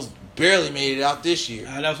almost barely made it out this year.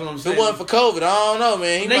 That's what I'm saying. If it wasn't for COVID, I don't know,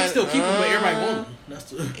 man. They can still keep him, but everybody want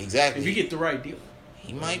him. Exactly. If you get the right deal.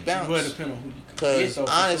 He might bounce. Well, it depends on who you could get. Because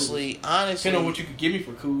honestly, depending on what you could give me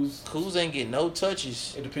for Kuz. Kuz ain't getting no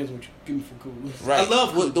touches. It depends on what you could give me for Kuz. Right. I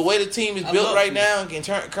love Kuz. The way the team is built right now and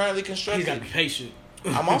currently constructed. He's got to be patient.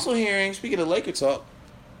 I'm also hearing, speaking of Laker talk,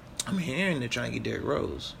 I'm hearing they're trying to get Derrick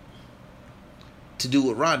Rose to do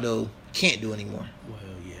what Rondo can't do anymore. Well,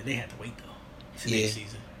 yeah, they had to wait though. Next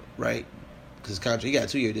season, right? Because contract, he got a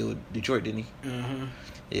 2-year deal with Detroit, didn't he?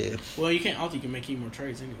 Yeah. Well, you can't. I don't think you can make any more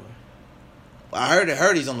trades anyway. I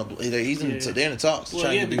heard he's on the. They're in the talks.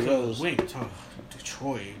 Well, yeah, because we ain't talking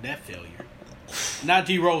Detroit. That failure. Not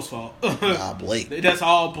D Rose's fault. Nah, Blake. That's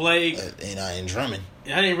all Blake. And Drummond.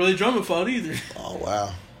 That ain't really Drummond's fault either. Oh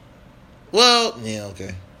wow. Well, yeah,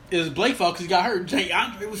 okay. It was Blake's fault because he got hurt.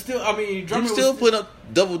 It was still. I mean, Drummond was still putting up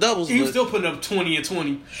double doubles. He was still putting up 20 and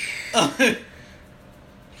 20.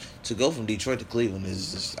 To go from Detroit to Cleveland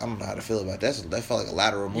is just, I don't know how to feel about that. That felt like a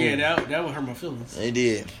lateral move. Yeah, that would hurt my feelings. It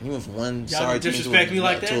did. He went from one sorry team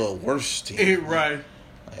to a worse team. Right.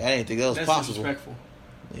 I didn't think that was possible. That's disrespectful.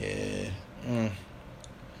 Yeah.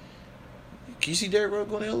 Can you see Derrick Rose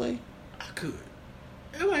going to LA? I could.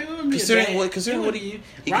 Considering what he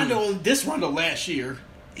Rondo last year.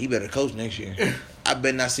 He better coach next year. I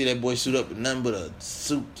better not see that boy suit up with nothing but a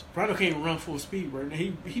suit. Rondo can't even run full speed right now.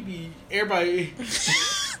 He be everybody.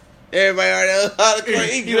 Everybody already out of the court.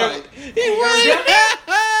 He right.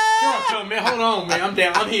 Come on, man. Hold on, man. I'm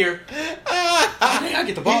down. I'm here. I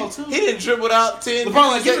get the ball, too. He didn't dribble out 10. LeBron,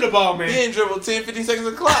 like, give me the ball, man. He didn't dribble 10, 15 seconds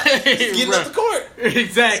of the clock. Getting up the court.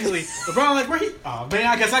 Exactly. LeBron, like, where he... Oh, man,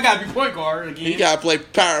 I guess I got to be point guard again. He got to play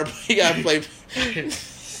power. He got to play...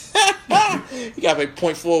 He got to play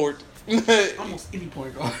point forward. Almost any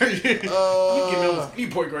point guard. You can almost any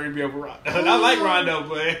point guard to be over Rondo. I like Rondo,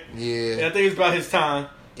 but yeah, I think it's about his time.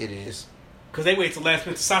 It is. Because they wait till last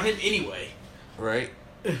minute to sign him anyway. Right.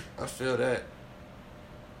 I feel that.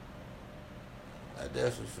 I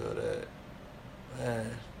definitely feel that. Man.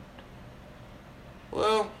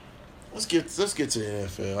 Well, let's get to the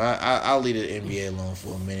NFL. I'll leave the NBA alone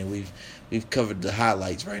for a minute. We've covered the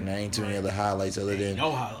highlights right now. Ain't too many other highlights other than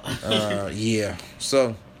no highlights. Yeah.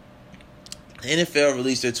 So the NFL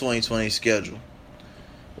released their 2020 schedule.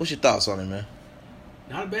 What's your thoughts on it, man?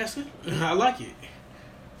 Not a bad schedule. I like it.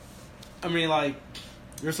 I mean, like,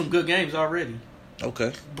 there's some good games already.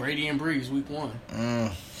 Okay. Brady and Breeze, week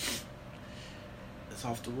 1. It's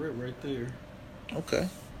off the rip right there. Okay.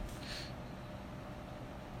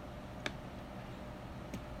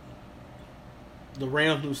 The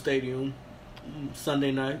Rams' new stadium,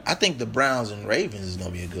 Sunday night. I think the Browns and Ravens is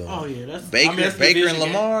gonna be a good one. Oh yeah, that's Baker and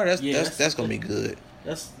Lamar. Game. That's gonna be good.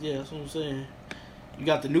 That's what I'm saying. You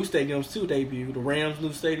got the new stadiums too debut. The Rams'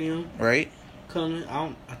 new stadium, right? coming.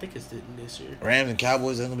 I think it's this year. Rams and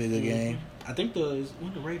Cowboys. That's gonna be a good game. I think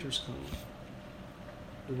when the Raiders come.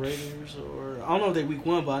 The Raiders, or I don't know if they week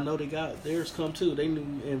 1, but I know they got theirs come too. They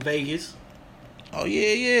knew in Vegas. Oh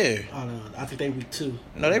yeah. I don't know. I think they week 2.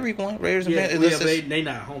 No, they week 1. Raiders and Panthers. They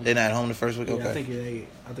not home. They're not home the first week. Yeah, okay.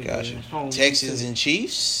 I think gotcha. They're home. Texans and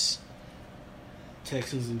Chiefs.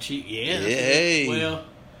 Texans and Chiefs. Yeah. Hey. Well,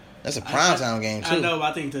 that's a primetime game too. I know.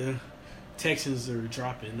 I think the Texans are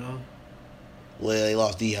dropping. No. Well, they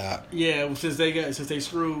lost D-Hop. Yeah, well, since they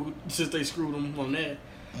screwed them on that.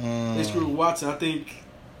 They screwed Watson. I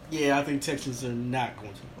think Texans are not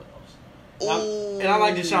going to the playoffs. And I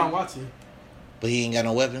like Deshaun Watson. But he ain't got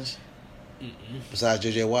no weapons? Besides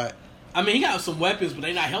J.J. Watt? I mean, he got some weapons, but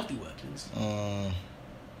they not healthy weapons.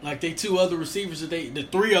 Like, the 3 other receivers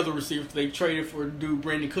they traded for dude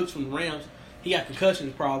Brandon Cooks from the Rams. He got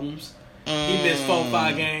concussion problems. He missed 4 or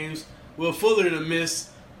 5 games. Will Fuller done missed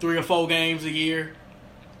 3 or 4 games a year.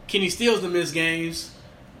 Kenny Stills done missed games.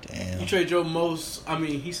 Damn. You trade Joe Most. I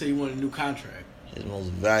mean, he said he wanted a new contract. His most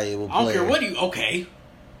valuable player. I don't care what okay.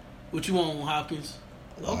 What you want, Hopkins?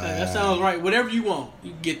 Wow. Okay, that sounds right. Whatever you want,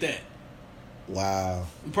 you can get that. Wow.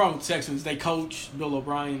 The problem with the Texans, they coach. Bill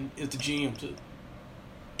O'Brien is the GM, too.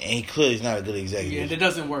 And he clearly is not a good executive. Yeah, that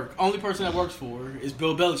doesn't work. Only person that works for is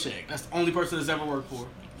Bill Belichick. That's the only person that's ever worked for.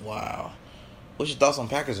 Wow. What's your thoughts on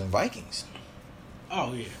Packers and Vikings?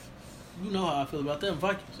 Oh, yeah. You know how I feel about them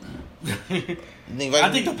Vikings.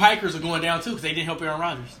 I think the Packers are going down, too, because they didn't help Aaron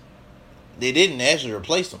Rodgers. They didn't actually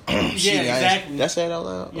replace him. Yeah, exactly. That's that out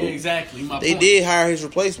loud. Yeah, exactly. They did hire his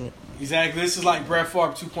replacement. Exactly. This is like Brett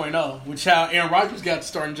Favre 2.0, which how Aaron Rodgers got the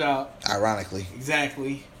starting job. Ironically.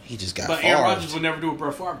 Exactly. He just got But Aaron Rodgers would never do what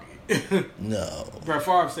Brett Favre did. No. Brett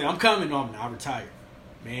Favre said, I'm coming. No, I'm not retired.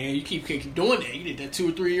 Man, you keep doing that. You did that 2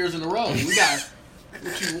 or 3 years in a row. We got...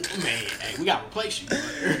 we got to replace you.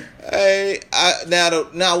 Hey, now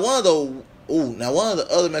one of the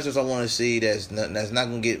other matchups I want to see that's not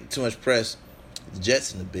going to get too much press, the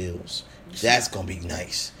Jets and the Bills. That's going to be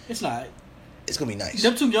nice. It's not. It's going to be nice.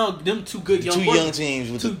 Them two good young teams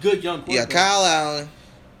with two good young quarterbacks. Yeah, Kyle Allen.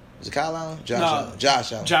 Is it Kyle Allen?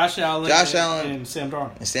 Josh Allen. Josh Allen and Sam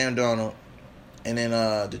Darnold. And then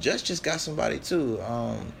the Jets just got somebody too.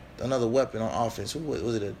 Another weapon on offense. Who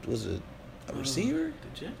was it? Was it a receiver?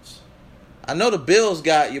 The Jets. I know the Bills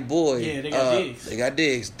got your boy. Yeah, they got Diggs. They got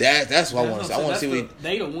Diggs. That's what I want to see. I want to see what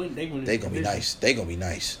they don't win. They win. They gonna be nice. They gonna be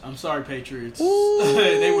nice. I'm sorry, Patriots.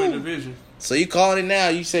 They win the division. So you calling it now?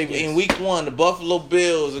 You say in week 1 the Buffalo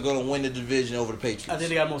Bills are gonna win the division over the Patriots. I think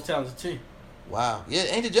they got the most talented team. Wow. Yeah,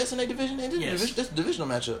 ain't the Jets in their division? Yes. That's a divisional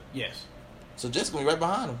matchup. Yes. So Jets gonna be right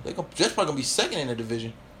behind them. Jets probably gonna be second in the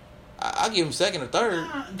division. I give them second or third.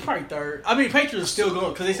 Probably third. I mean, Patriots are still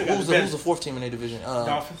going because they still got the best. Who's the 4th team in their division?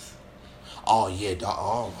 Dolphins. Oh yeah.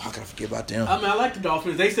 How can I forget about them? I mean, I like the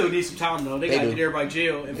Dolphins. They still need some time though. They got to get everybody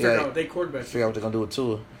jail and figure out what they quarterback. Figure out what they're gonna do with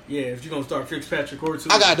Tua. Yeah, if you're gonna start Fitzpatrick or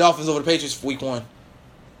Tua. I got Dolphins over the Patriots for week 1.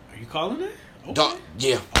 Are you calling that? Okay.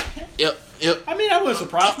 Yeah. Okay. Yep. I mean, I wasn't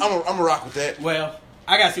surprised. I'm gonna rock with that. Well,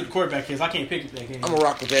 I gotta see who the quarterback is. I can't pick that game. I'm gonna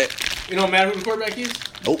rock with that. It don't matter who the quarterback is?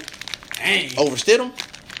 Nope. Dang. Over Stidham?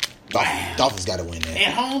 Dolphins got to win that.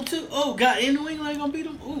 At home, too? Oh, God. In New England ain't going to beat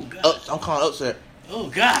them? Oh, God. I'm calling upset. Oh,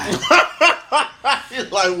 God. It's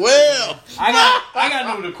like, well. I got to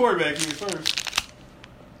know who the quarterback is first.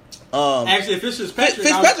 Actually, if it's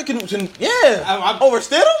Fitzpatrick can over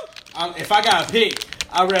Stidham? If I got a pick,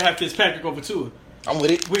 I'd rather have Fitzpatrick over Tua. I'm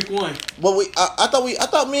with it. Week 1. But I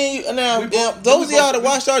thought me and you, now, those of y'all that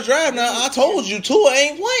watched our drive now, I told you, Tua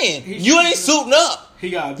ain't playing. You ain't suiting up.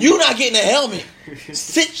 You not getting a helmet.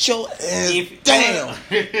 Sit your ass down.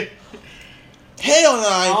 Hell no,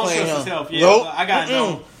 I ain't playing him. Yeah, nope. I got to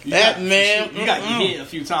know. That man. You got to get hit a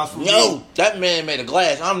few times for me. No, that man made a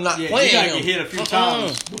glass. I'm not playing him. You got to get hit a few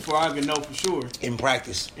times before I can know for sure. In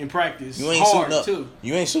practice. You ain't suiting up. Too.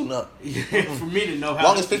 You ain't suiting up. For me to know how. As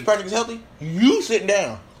long as Fitzpatrick is healthy, you sitting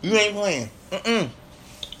down. You ain't playing.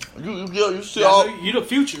 You sit all. You the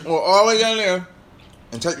future. Or all the way down there.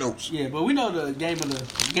 And take notes. Yeah, but we know the game of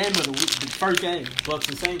the week, the first game, Bucks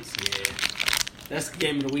and Saints. Yeah, that's the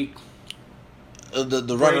game of the week.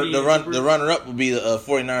 The runner up would be the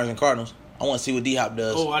 49ers and Cardinals. I want to see what D-Hop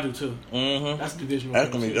does. Oh, I do too. Mm-hmm. That's divisional. That's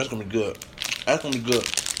gonna be good. That's gonna be good.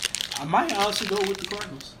 I might honestly go with the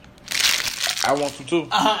Cardinals. I want to too.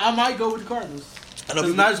 I might go with the Cardinals.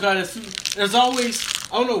 There's always,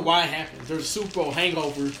 I don't know why it happens. There's a Super Bowl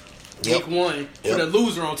hangover. Week 1 for the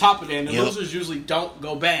loser on top of that. And the losers usually don't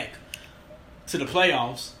go back to the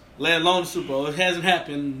playoffs. let alone the Super Bowl. It hasn't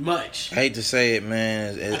happened much. I hate to say it,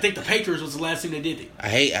 man. I think the Patriots was the last team that did it. I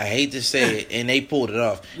hate to say it, and they pulled it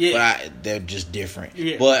off. Yeah. But they're just different.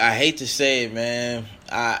 Yeah. But I hate to say it, man.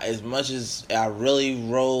 As much as I really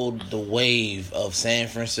rode the wave of San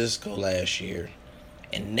Francisco last year,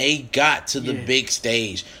 and they got to the big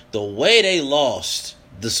stage, the way they lost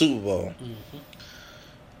the Super Bowl,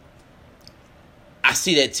 I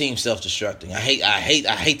see that team self-destructing. I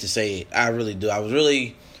hate to say it. I really do. I was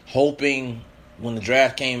really hoping when the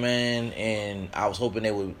draft came in, and I was hoping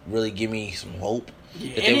they would really give me some hope.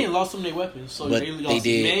 Yeah, and they lost some of their weapons. So they lost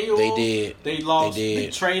Emmanuel. They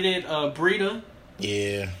traded Breida.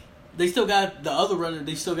 Yeah. They still got the other runner.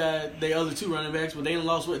 They still got their other two running backs, but they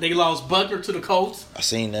lost Buckner to the Colts. I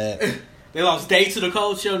seen that. They lost Day to the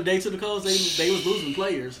Colts. Sheldon Day to the Colts. They was losing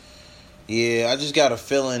players. Yeah, I just got a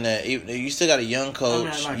feeling that you still got a young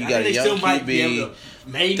coach. You got a young QB.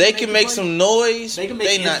 They can make some noise.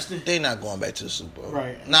 They're not going back to the Super Bowl.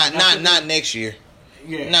 Right. Not next year.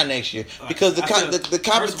 Yeah. Not next year because the competition.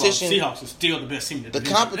 First of all, Seahawks is still the best team. The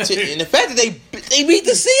competition and the fact that they beat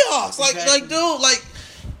the Seahawks,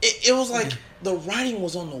 it was like the writing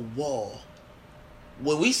was on the wall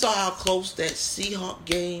when we saw how close that Seahawk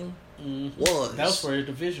game was. That was for the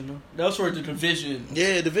divisional. That was for the division.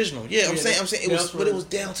 Yeah, divisional. Yeah, I'm saying it was, but it was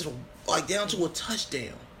down to a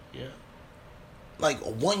touchdown. Yeah, like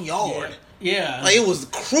 1 yard. Yeah, like it was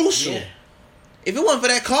crucial. Yeah. If it wasn't for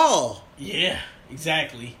that call. Yeah,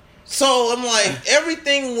 exactly. So I'm like,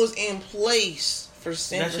 everything was in place for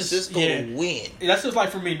San Francisco to win. That's just like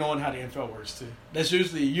for me knowing how the NFL works too. That's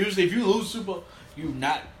usually if you lose Super Bowl,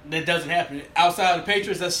 that doesn't happen. Outside of the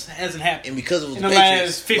Patriots, that hasn't happened. And because it was in the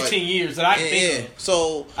last 15 years that I can think of.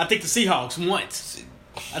 So I think the Seahawks once.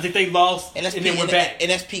 I think they lost and then went back.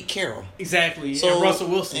 And that's Pete Carroll. Exactly. So, and Russell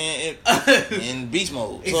Wilson. And Beast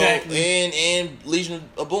Mode. Exactly. So, and Legion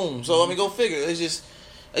of Boom. So, I mean, go figure. It's just,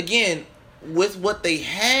 again, with what they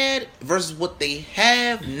had versus what they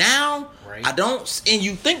have now, right. I don't, and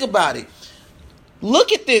you think about it.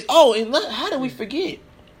 Look at this. Oh, and how did we forget?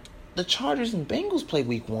 The Chargers and Bengals play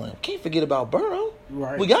week 1. Can't forget about Burrow.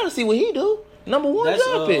 Right. We got to see what he do. Number 1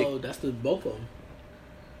 draft pick. That's both of them.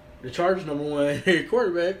 The Chargers number 1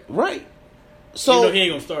 quarterback. Right. So he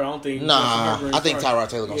ain't gonna start. I don't think. Nah, I think Tyrod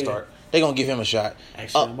Taylor gonna start. They gonna give him a shot.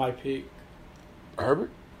 Actually, I might pick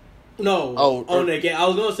Herbert. No. On that game, I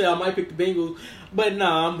was gonna say I might pick the Bengals, but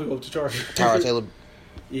nah, I'm gonna go with the Chargers. Tyrod Tayller.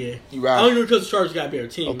 Yeah, you right. Only because the Chargers got a better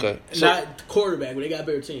team. Okay, not the quarterback, but they got a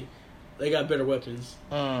better team. They got better weapons.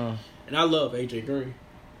 And I love AJ Green,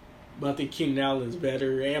 but I think Keenan Allen's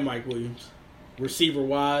better and Mike Williams, receiver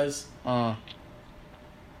wise.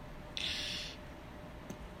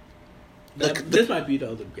 This might be the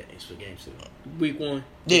other games for game 2. Week 1.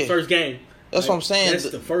 The first game. That's what I'm saying. That's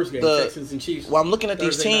the first game. Texans and Chiefs. Well, I'm looking at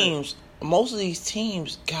these teams. Most of these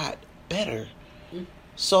teams got better.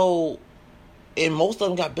 So, and most of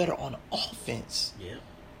them got better on offense. Yeah.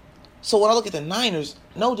 So when I look at the Niners,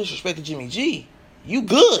 no disrespect to Jimmy G, you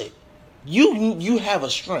good. You have a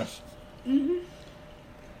strength. Mm-hmm.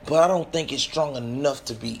 But I don't think it's strong enough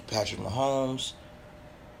to beat Patrick Mahomes.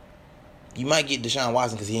 You might get Deshaun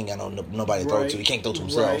Watson because he ain't got nobody to throw to. He can't throw to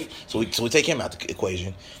himself. Right. So we take him out the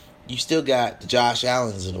equation. You still got the Josh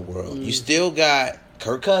Allens of the world. You still got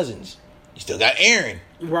Kirk Cousins. You still got Aaron.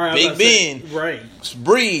 Right. Big Ben. Right.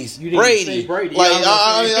 Breeze. Brady. Brady. Like,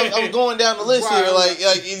 I'm going down the list here. Like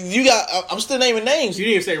you got. I'm still naming names. You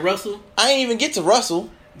didn't say Russell. I ain't even get to Russell.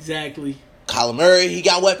 Exactly. Kyler Murray, he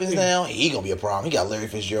got weapons now. He gonna be a problem. He got Larry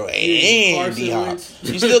Fitzgerald and D-Hop.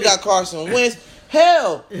 You still got Carson Wentz.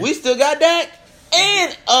 Hell, we still got Dak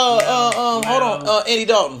and hold on, Andy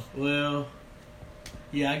Dalton. Well,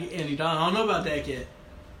 yeah, I get Andy Dalton. I don't know about Dak yet.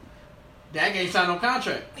 Dak ain't signed no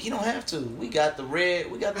contract. He don't have to. We got the red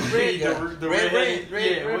guy. the Red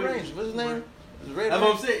Range. What's his name?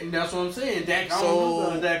 That's what I'm saying. Dak. I don't know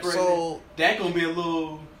about Dak right now. Dak gonna be a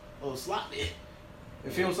little sloppy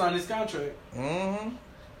if he don't sign this contract. Mm-hmm.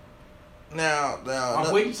 Now,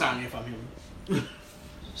 I'm waiting to sign it if I'm him.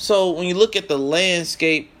 So when you look at the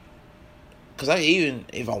landscape, because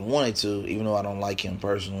if I wanted to, even though I don't like him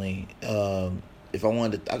personally, if I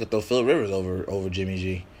wanted to, I could throw Phillip Rivers over Jimmy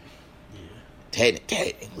G. Yeah.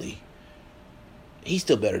 Technically, he's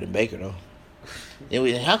still better than Baker though.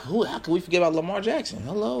 And how can we forget about Lamar Jackson?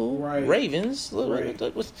 Hello, right. Ravens. Right.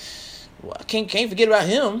 I can't forget about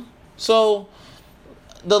him. So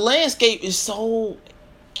the landscape is so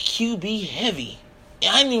QB heavy.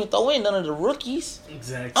 I didn't even throw in none of the rookies.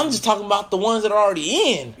 Exactly. I'm just talking about the ones that are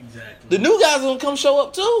already in. Exactly. The new guys are gonna come show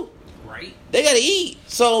up too. Right. They gotta eat.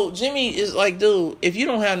 So Jimmy is like, dude, if you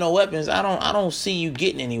don't have no weapons, I don't see you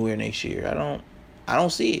getting anywhere next year. I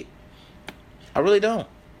don't see it. I really don't.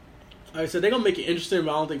 Like I said, they're going to make it interesting,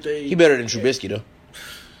 but I don't think they... He better than Trubisky, though.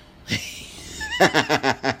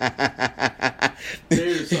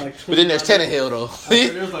 But then there's Tannehill, though.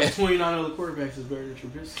 There's like 29 other quarterbacks that's better than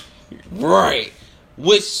Trubisky. Right.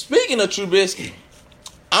 Which, speaking of Trubisky,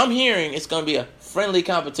 I'm hearing it's going to be a friendly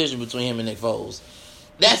competition between him and Nick Foles.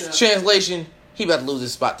 That's the translation. He about to lose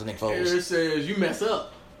his spot to Nick Foles. It says you mess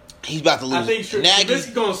up. He's about to lose. I think Trubisky's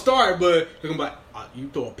going to start, but they're going to be like, you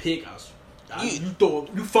throw a pick,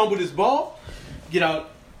 you fumble this ball, get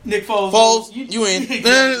out Nick Foles. You in.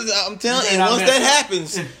 I'm telling you, once that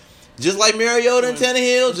happens, just like Mariota and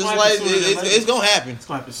Tannehill, just like it's going to happen. It's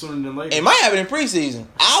going to happen sooner than later. It might happen in preseason.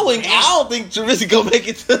 I don't think Trubisky going to make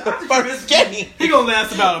it to the first game. He going to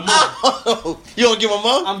last about a month. You don't give him a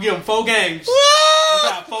month? I'm giving him 4 games. We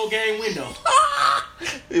got a 4-game window.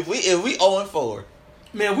 If we 0-4.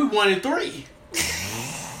 Man, we 1-3.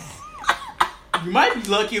 You might be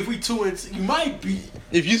lucky if we 2-2. You might be.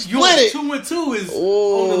 If you split it, 2-2 is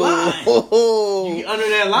on the line. You get under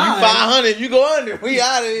that line. You 500. You go under. We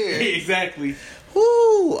out of here. Exactly.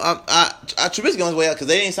 Woo! Trubisky on his way out because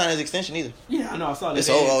they didn't sign his extension either. Yeah, I know. I saw that. His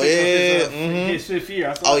 5th year.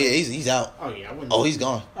 I saw he's out. Oh yeah. He's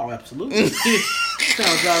gone. Oh, absolutely.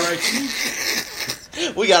 Sounds all right to me.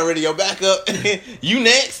 We got rid of your backup. You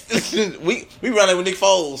next. we running with Nick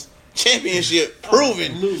Foles. Championship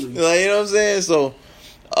proven. Absolutely. Like, you know what I'm saying? So,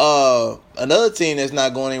 another team that's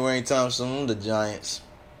not going anywhere anytime soon, the Giants.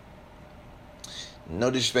 No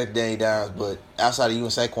disrespect to Danny Dimes, but outside of you and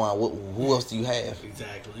Saquon, who else do you have?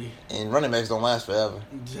 Exactly. And running backs don't last forever.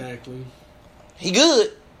 Exactly. He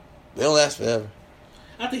good. They don't last forever.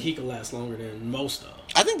 I think he could last longer than most of.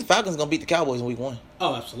 I think the Falcons going to beat the Cowboys in week 1.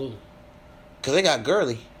 Oh, absolutely. Because they got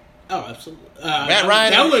Gurley. Oh, absolutely. Matt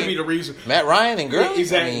Ryan. That wouldn't be the reason. Matt Ryan and Gurley?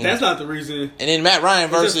 Exactly. That's not the reason. And then Matt Ryan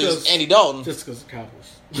versus Andy Dalton. Just because of the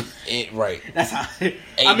Cowboys. Right. That's how.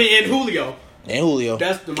 I mean, and Julio. And Julio.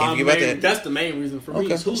 That's the main reason for me.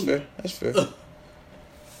 Okay, that's fair. Yeah,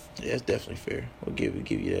 that's definitely fair. We'll give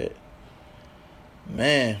you that.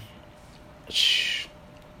 Man.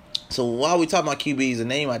 So while we talk about QBs, a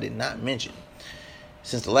name I did not mention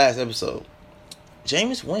since the last episode,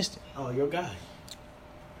 Jameis Winston. Oh, your guy.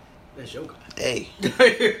 That's your guy. Hey.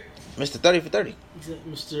 Mr. 30 for 30.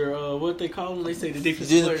 Mr. What they call him? They say the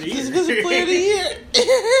defensive player of the year. Defensive player of the year.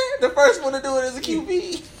 The first one to do it is a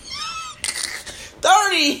QB.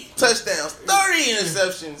 30 touchdowns, 30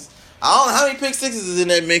 interceptions. I don't know how many pick sixes is in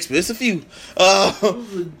that mix, but it's a few.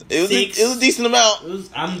 It was a decent amount.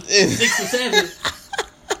 I'm 6 or 7.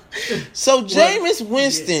 So Jameis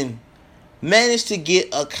Winston managed to get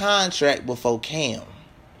a contract before Cam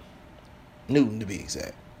Newton, to be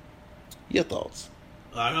exact. Your thoughts?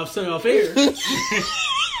 I'm saying off air.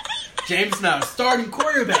 James is not a starting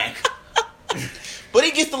quarterback. But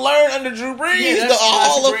he gets to learn under Drew Brees, the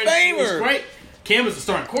Hall of Famer. Great. Cam is a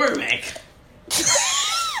starting quarterback.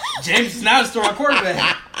 James is not a starting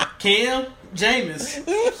quarterback. Cam, Jameis.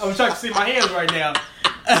 I'm trying to see my hands right now.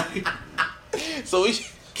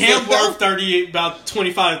 Cam worth 30, about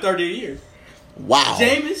 25 to 30 a year. Wow.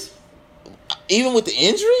 Jameis. Even with the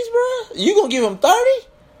injuries, bro? You gonna give him 30?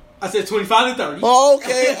 I said 25 to 30. Oh,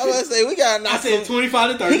 okay. I was going to say, we got to knock I said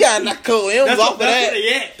 25 to 30. He got to knock Cole M's off of that.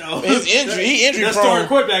 That's though. His injury. He injury prone. That's starting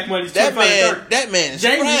quarterback money. That man is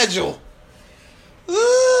fragile.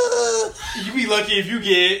 You be lucky if you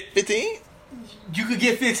get 15. You could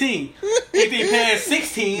get 15. If they pass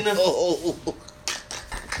 16. Oh.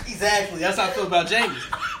 Exactly. That's how I feel about James.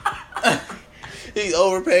 He's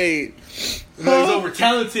overpaid. No, he's over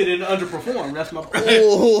talented and underperformed. That's my problem.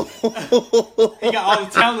 He got all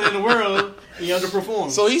the talent in the world. He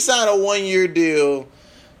underperformed. So he signed a 1-year deal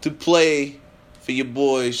to play for your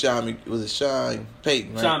boy Sean. Was it Sean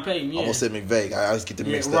Payton? Right? Sean Payton. Yeah. Almost said McVay. I always get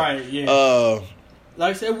them mixed up. Right. Yeah.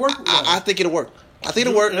 Like I said, work. I think it'll work. I think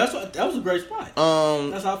it'll work. That was a great spot.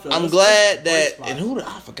 That's how I feel. I'm glad that. And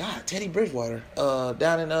I forgot Teddy Bridgewater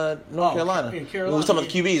down in North Carolina. In Carolina. We were talking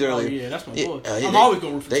about the QBs earlier. Oh yeah, that's my boy. I'm always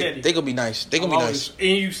going to root for Teddy. They gonna be nice. They gonna be nice. And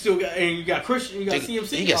you got Christian. You got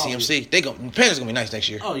CMC. You got CMC. The Panthers gonna be nice next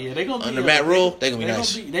year. Oh yeah, they gonna be under Matt Rule. They gonna be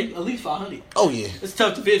nice. They at least 500. Oh yeah, it's a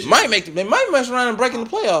tough division. They might mess around and break in the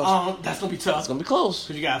playoffs. That's gonna be tough. It's gonna be close.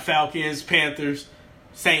 Because you got Falcons, Panthers,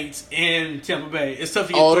 Saints, and Tampa Bay. It's tough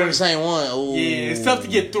to get 3. they're the same one. Ooh. Yeah, it's tough to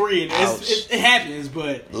get 3. And it happens,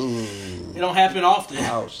 but it don't happen often.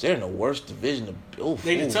 Ouch. They're in the worst division. They're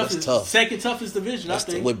the toughest, second toughest division, I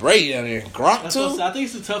think. With Brady down there. Gronk, too? I think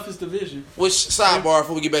it's the toughest division. Which, sidebar,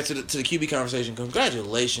 before we get back to the QB conversation,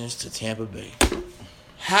 congratulations to Tampa Bay.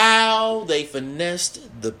 How they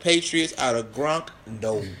finessed the Patriots out of Gronk,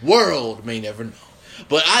 the world may never know.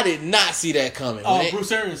 But I did not see that coming.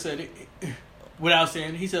 Bruce Arians said it without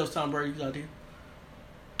saying. He said it was Tom Brady was out there.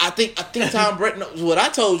 I think Tom Brady. What I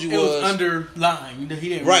told you it was underlined. He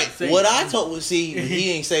didn't right. Really say what anything. I told was he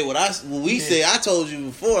ain't say what we said. I told you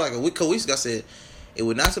before, like a couple weeks ago. I said it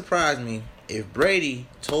would not surprise me if Brady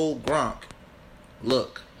told Gronk,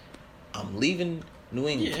 "Look, I'm leaving New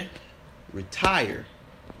England. Yeah. Retire.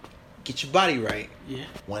 Get your body right. Yeah.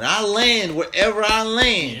 When I land, wherever I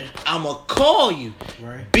land, I'ma call you.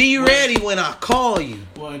 Right. Be ready when I call you."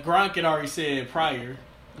 Well, Gronk had already said prior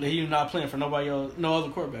that he was not playing for nobody else, no other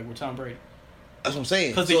quarterback with Tom Brady. That's what I'm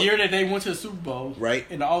saying. Because the year that they went to the Super Bowl, right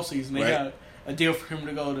in the offseason, they got a deal for him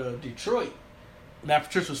to go to Detroit. Matt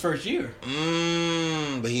Patricia's first year.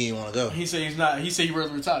 But he didn't want to go. He said he's not. He said he'd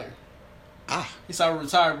rather retire. He said I would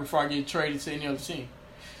retire before I get traded to any other team.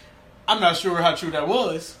 I'm not sure how true that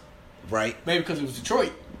was. Right. Maybe because it was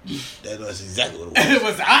Detroit. That was exactly what it was. It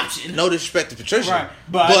was the option. No disrespect to Patricia. Right.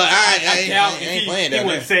 But I ain't playing that. He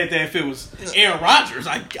wouldn't have said that if it was Aaron Rodgers.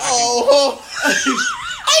 I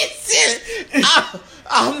said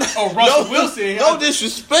I'm not. Or Russell Wilson. No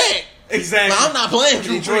disrespect. Exactly. But I'm not playing for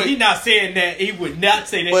Detroit. He's not saying that. He would not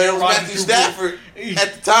say that. But it was Matthew Stafford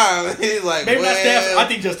at the time. He's like, maybe not Stafford. I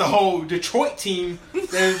think just the whole Detroit team.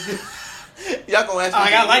 Y'all gonna ask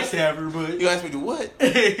me? I like Stafford, but you ask me to do what?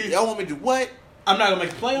 Y'all want me to do what? I'm not gonna make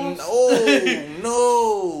the playoffs.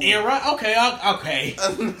 No. Aaron Rodgers. Okay.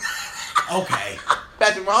 Okay.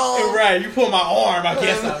 Patrick Mahomes. Right. You pull my arm. I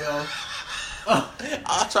guess I'll go.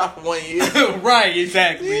 I'll try for 1 year. Right.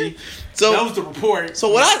 Exactly. So that was the report. So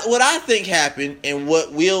what I think happened, and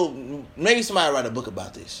what maybe somebody write a book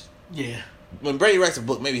about this. Yeah. When Brady writes a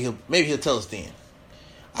book, maybe he'll tell us then.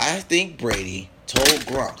 I think Brady told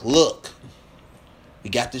Gronk, "Look, we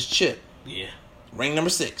got this chip. Yeah. Ring number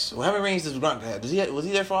 6. Well, how many rings does Gronk have? Was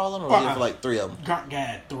he there for all of them, or was he there for like 3 of them? Gronk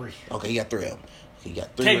got 3. Okay, he got 3 of them. He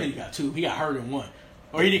got 3. Technically, he got 2. He got hurt in 1.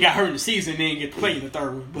 Or he got hurt in the season and didn't get to play in the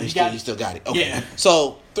 3rd one. But he still got it. Okay. Yeah.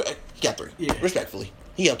 So, he got 3. Yeah. Respectfully.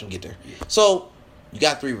 He helped him get there. Yeah. So, you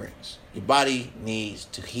got 3 rings. Your body needs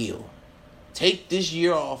to heal. Take this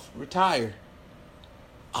year off. Retire.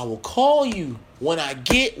 I will call you when I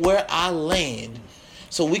get where I land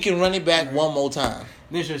so we can run it back one more time.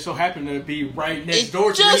 This just so happened to be right next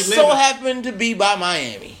door to me. It just so happened to be by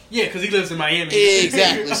Miami. Yeah, because he lives in Miami.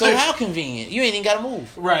 Exactly. So how convenient. You ain't even got to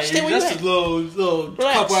move. Right. Stay where that's you a little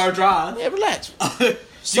couple-hour drive. Yeah, relax.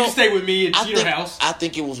 So, you can stay with me at your house. I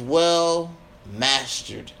think it was well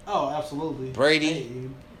mastered. Oh, absolutely. Brady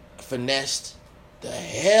finessed the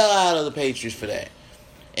hell out of the Patriots for that.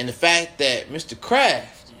 And the fact that Mr.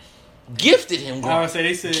 Kraft gifted him. I would say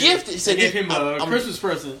they said they gave him a Christmas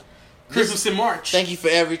present. Christmas in March. Thank you for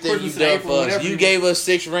everything you've done for us. You gave us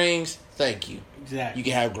 6 rings. Thank you. Exactly. You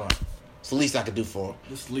can have Gronk. It's the least I could do for him.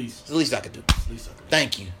 It's the least. It's the least I could do.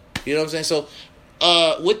 Thank you. You know what I'm saying? So,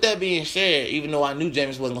 with that being said, even though I knew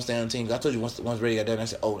Jameis wasn't gonna stay on the team, I told you once Brady got done, I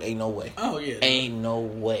said, "Oh, ain't no way." Oh yeah. Ain't no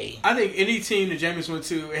way. I think any team that Jameis went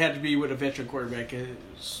to, it had to be with a veteran quarterback.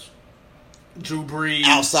 Drew Brees.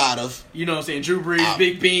 Outside of. You know what I'm saying? Drew Brees,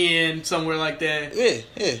 Big Ben, somewhere like that.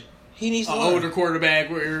 Yeah. He needs to older quarterback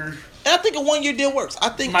where. And I think a 1-year deal works. I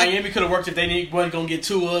think Miami could have worked if they wasn't going to get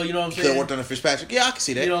Tua, you know what I'm saying? Could have worked under Fitzpatrick. Yeah, I can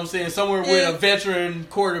see that. You know what I'm saying? Somewhere with a veteran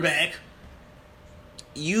quarterback.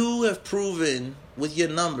 You have proven with your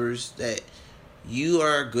numbers that you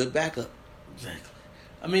are a good backup. Exactly.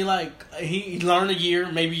 I mean, like, he learned a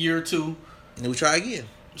year, maybe a year or 2. And we try again.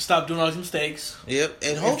 Stop doing all these mistakes. Yep.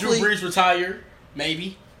 And if hopefully Drew Brees retire,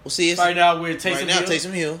 maybe. We'll see. Find out where Taysom Hill. Right now,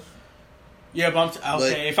 Taysom Hill. Yeah, but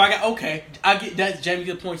I get that. Jamie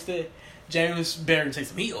good points there. James better than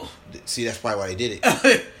Taysom Hill. See, that's probably why they did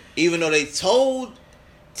it. Even though they told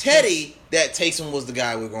Teddy that Taysom was the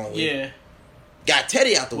guy we're going with. Yeah. Got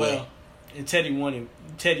Teddy out the way. And Teddy won it.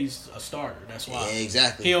 Teddy's a starter. That's why. Yeah,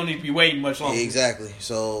 exactly. He don't need to be waiting much longer. Yeah, exactly.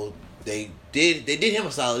 So they did him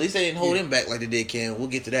a solid. At least they didn't hold him back like they did Cam. We'll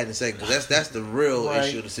get to that in a second because that's the real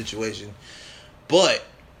issue of the situation. But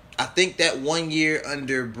I think that 1 year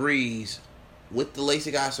under Breeze with the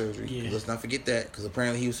LASIK eye surgery, let's not forget that because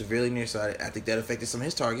apparently he was severely nearsighted. I think that affected some of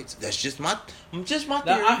his targets. That's just my theory.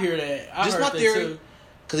 I hear that. I just heard my that theory. Too.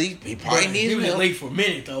 Because he probably needs He was help. late for a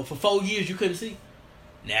minute though. For 4 years you couldn't see.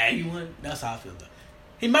 Nah, you wouldn't. That's how I feel though.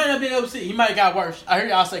 He might not been able to see. He might have got worse. I heard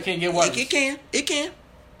y'all say it can't get worse. It can.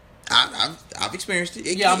 I've experienced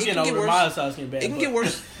it. I'm getting over my side's getting bad. It can get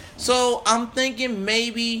worse. So I'm thinking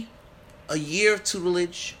maybe a year of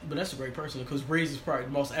tutelage. But that's a great person because Breeze is probably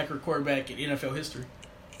the most accurate quarterback in NFL history.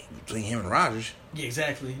 Between him and Rodgers. Yeah,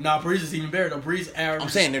 exactly. Breeze is even better though. Breeze average. I'm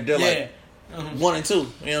saying they're like 1 and 2. You know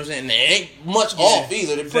what I'm saying? They ain't much off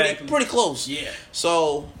either. They're pretty close. Yeah.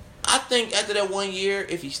 So I think after that 1 year,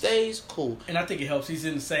 if he stays, cool. And I think it helps. He's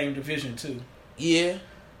in the same division too. Yeah.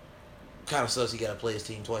 Kind of sucks. He got to play his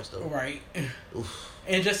team twice though. Right. Oof.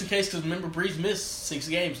 And just in case, because remember, Breeze missed 6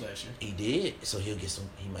 games last year. He did, so he'll get some.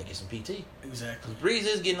 He might get some PT. Exactly. Breeze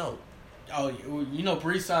is getting old. Oh, you know,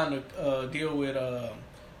 Breeze signed a deal with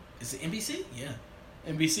is it NBC? Yeah,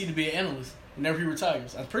 NBC to be an analyst whenever he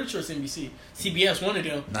retires. I'm pretty sure it's NBC. CBS wanted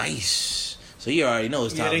him. Nice. So you already know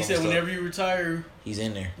it's time. Yeah, they said whenever you retire, he's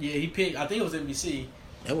in there. Yeah, he picked. I think it was NBC.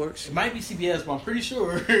 That works. It might be CBS, but I'm pretty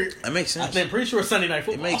sure. That makes sense. I'm pretty sure it's Sunday Night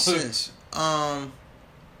Football. It makes sense.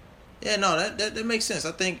 Yeah, no, that makes sense.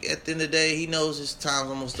 I think at the end of the day, he knows his time's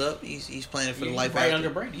almost up. He's planning for the life right after. under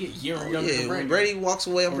Brady. Yeah, younger than Brady. When Brady walks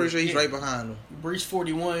away, I'm pretty sure he's right behind him. Breeze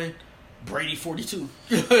 41, Brady 42.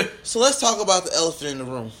 So let's talk about the elephant in the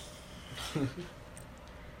room.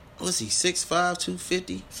 Let's see, 6'5",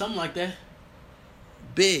 250. Something like that.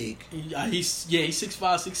 Big. He's 6'5",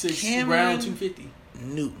 6'6", Cameron around 250.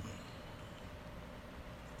 Newton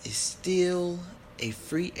is still a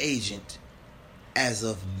free agent as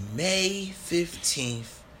of May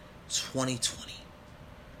 15th, 2020.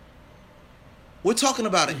 We're talking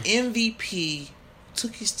about an MVP,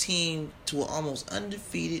 took his team to an almost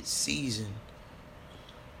undefeated season,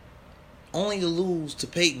 only to lose to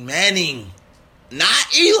Peyton Manning.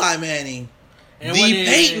 Not Eli Manning. And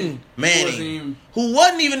Peyton Manning, who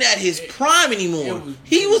wasn't even at his prime anymore.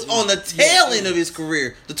 He was on the tail end of his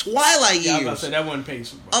career, the twilight years. I was about to say, that wasn't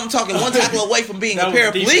Peyton. I'm talking one tackle away from being a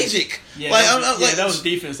paraplegic. That was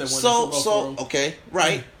defense that won. Okay,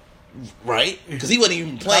 right, because he wasn't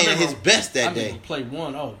even playing at his best that day. Play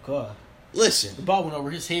one, oh god! Listen, the ball went over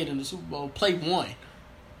his head in the Super Bowl. Play one,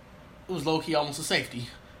 it was low key almost a safety.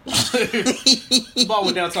 The ball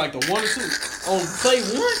went down to like the 1 or 2 on play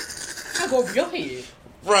one. I go over your head.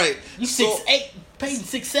 Right. You 6'8", Peyton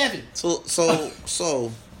 6'7".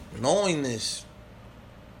 So knowing this,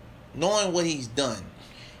 knowing what he's done,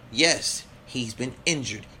 yes, he's been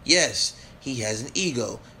injured. Yes, he has an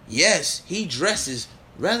ego. Yes, he dresses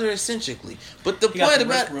rather eccentrically. But the point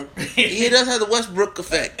about he does have the Westbrook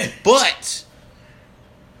effect. But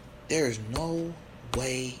there is no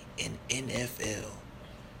way in NFL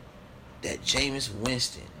that Jameis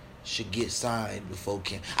Winston should get signed before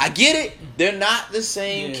Cam. I get it. They're not the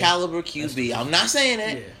same caliber QB. I'm not saying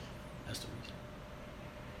that. Yeah, that's the reason.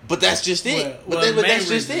 But that's just it. But that's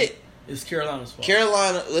just it. It's Carolina's fault.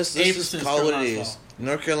 Carolina, let's just call it what it is.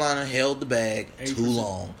 North Carolina held the bag too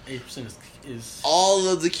long. 8% is all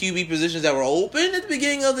of the QB positions that were open at the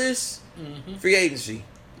beginning of this free agency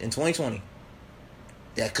in 2020.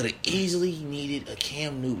 That could have easily needed a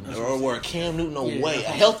Cam Newton or a Cam Newton away.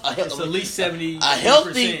 It's at least 70%.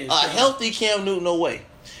 A healthy Cam Newton away.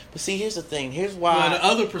 But see, here's the thing. Here's why. Well, the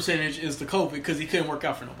other percentage is the COVID because he couldn't work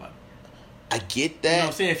out for nobody. I get that. You know what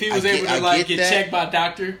I'm saying? If he was able to get checked by a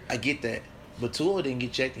doctor. I get that. But Tua didn't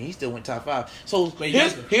get checked and he still went top 5. So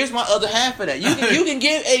here's my other half of that. You can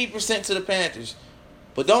give 80% to the Panthers.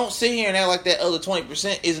 But don't sit here and act like that other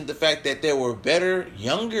 20% isn't the fact that there were better,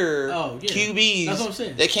 younger QBs that's what I'm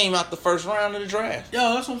saying. that came out the first round of the draft.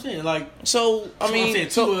 Yeah, that's what I'm saying. Like, so I mean,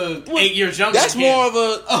 to 8 years younger. That's more of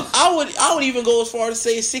a. I would even go as far as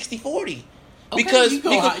say 60-40. Because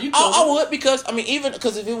I would because I mean even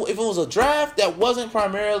because if it was a draft that wasn't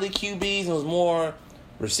primarily QBs and it was more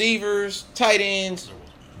receivers, tight ends,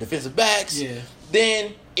 defensive backs,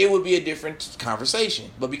 then it would be a different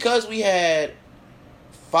conversation. But because we had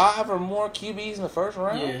 5 or more QBs in the first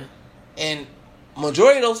round, and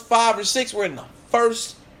majority of those 5 or 6 were in the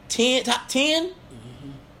first 10, top 10.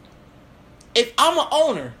 If I'm an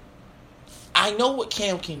owner, I know what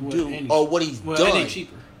Cam can do or what he's done. It ain't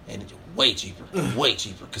cheaper. And it's way cheaper,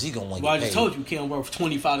 because he's gonna want to get paid. I just told you Cam worth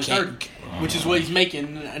 25 to 30, which is what he's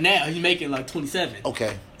making now. He's making like 27.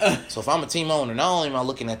 Okay, so if I'm a team owner, not only am I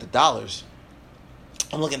looking at the dollars,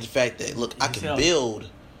 I'm looking at the fact that I can build.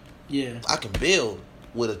 Yeah, I can build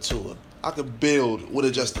with a Tua. I could build with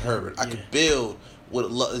a Justin Herbert. I could build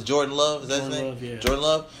with Jordan Love. Is that his name? Jordan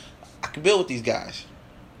Love. I can build with these guys.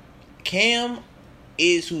 Cam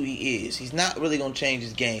is who he is. He's not really going to change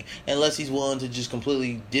his game unless he's willing to just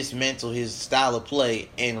completely dismantle his style of play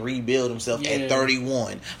and rebuild himself at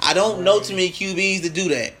 31. I don't know too many QBs that do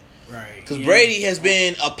that. Right. Because Brady has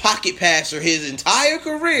been a pocket passer his entire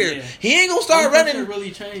career. Yeah. He ain't going to start running.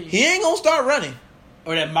 Really changed. He ain't going to start running.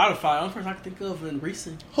 Or that modified. Only person I can think of in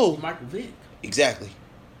recent. Who? Michael Vick. Exactly.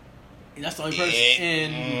 And that's the only person.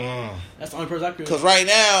 And that's the only person I could. Because right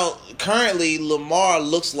now, currently, Lamar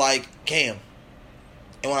looks like Cam.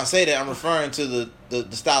 And when I say that, I'm referring to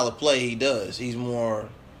the style of play he does. He's more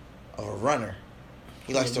of a runner.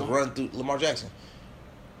 He likes to run through Lamar Jackson.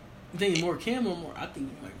 You think more Cam or more? I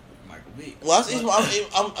think Michael Vick. Well,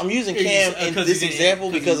 I'm using Cam in this example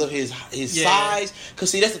because of his size.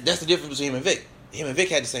 Because see, that's the difference between him and Vic. Him and Vic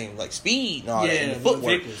had the same like speed and all that and the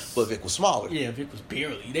footwork, but Vic was smaller. Yeah, Vic was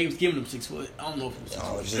barely. They was giving him 6 foot. I don't know if it was 6 foot. I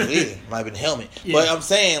don't know if it was either. Might have been the helmet. Yeah. But I'm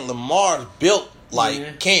saying Lamar's built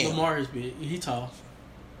like Cam. Lamar is big. He tall.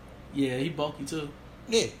 Yeah, he bulky too.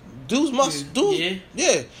 Yeah, dude's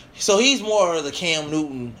yeah. So he's more of the Cam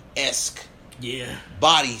Newton-esque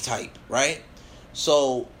body type, right?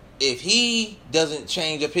 So if he doesn't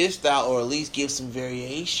change up his style or at least give some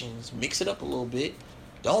variations, mix it up a little bit,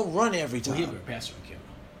 don't run every time. He's a better passer than Cam.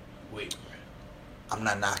 Way better. I'm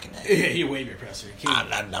not knocking that. Yeah, he's way better passer than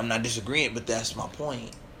Cam. I'm not disagreeing, but that's my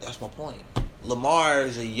point. Lamar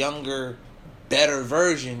is a younger, better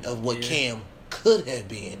version of what Cam could have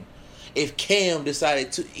been if Cam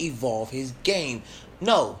decided to evolve his game.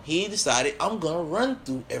 No, he decided, I'm going to run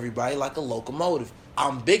through everybody like a locomotive.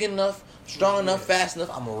 I'm big enough, strong enough, fast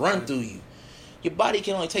enough, I'm going to run through you. Your body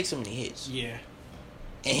can only take so many hits. Yeah.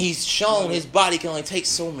 And he's shown his body can only take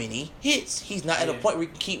so many hits. He's not at a point where he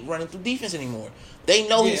can keep running through defense anymore. They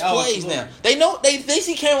know his plays now. They know they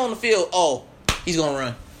see Cam on the field. Oh, he's going to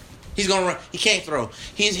run. He's gonna run. He can't throw.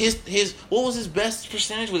 His what was his best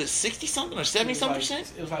percentage? Was it 60 something or 70 something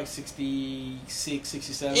percent? It was like 66,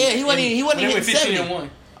 67. Yeah, he wasn't even 70.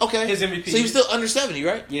 Okay, his MVP. So he was still under 70,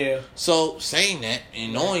 right? Yeah. So saying that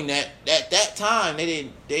and knowing that at that time they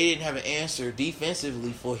didn't have an answer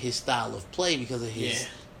defensively for his style of play because of his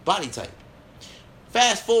body type.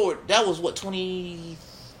 Fast forward, that was what 2013.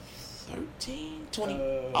 I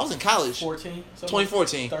was in college.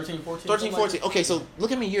 2014. 13, 14. Okay, so look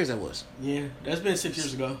how many years that was. Yeah, that's been 6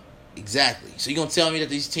 years ago. Exactly. So you gonna tell me that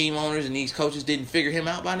these team owners and these coaches didn't figure him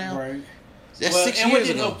out by now? Right. That's 6 years ago. And what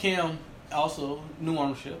did help Cam also new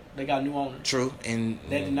ownership. They got new owner. True, and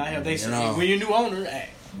they did not have. They said when you're new owner,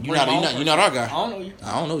 you're not our guy. I don't know you.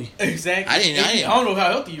 I don't know you. Exactly. I don't know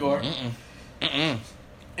how healthy you are.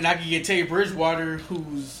 And I can get Teddy Bridgewater,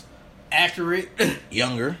 who's accurate,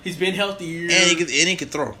 younger. He's been healthier, and he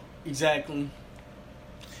could throw. Exactly.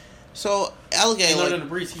 So Allegheny, other than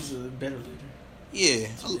the Brees, he's a better leader. Yeah,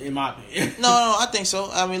 in my opinion. No, I think so.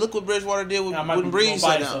 I mean, look what Bridgewater did with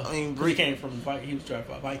Brees. He came from Viking. He was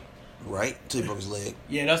drafted by Viking. Right, till he broke his leg.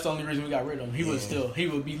 Yeah, that's the only reason we got rid of him. He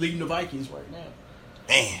would be leading the Vikings right now.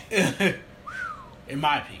 Man. In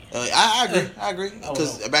my opinion. I agree.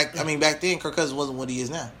 Because back then, Kirk Cousins wasn't what he is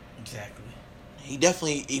now. Exactly. He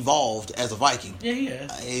definitely evolved as a Viking. Yeah, he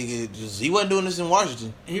has. He wasn't doing this in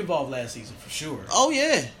Washington. He evolved last season for sure. Oh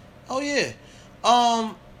yeah.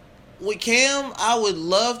 With Cam, I would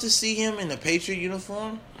love to see him in the Patriot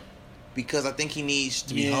uniform because I think he needs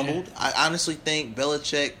to be humbled. I honestly think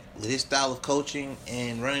Belichick, with his style of coaching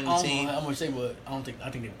and running the team, I'm gonna say what I think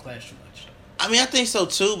they would clash too much. I mean, I think so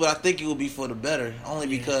too, but I think it would be for the better. Only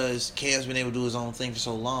because Cam's been able to do his own thing for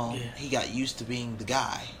so long. Yeah. He got used to being the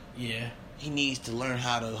guy. Yeah. He needs to learn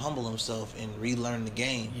how to humble himself and relearn the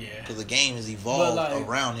game. Yeah. Because the game has evolved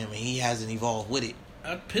around him, and he hasn't evolved with it.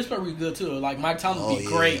 Pittsburgh would be good too. Like Mike Tomlin would be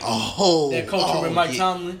great. That culture with Mike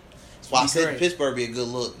Tomlin. That's why I said Pittsburgh be a good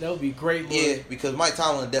look. That would be a great look. Yeah, because Mike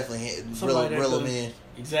Tomlin definitely reel him in.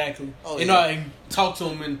 Exactly. Oh, and talk to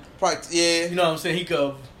him and you know what I'm saying. He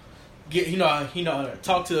could get how to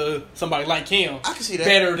talk to somebody like him. I can see that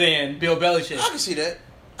better than Bill Belichick. I can see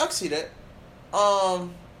that.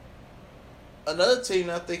 Another team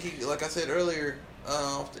I think he, like I said earlier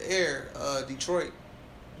off the air, Detroit.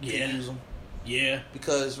 Yeah. Use him. Yeah.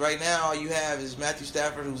 Because right now all you have is Matthew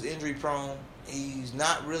Stafford, who's injury prone. He's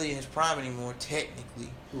not really in his prime anymore,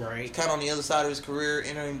 technically. Right. He's kind of on the other side of his career,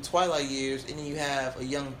 entering the twilight years. And then you have a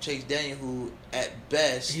young Chase Daniel, who at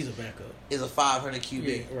best he's a backup. Is a 500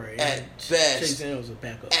 QB. Yeah, right. At best. Chase Daniel's a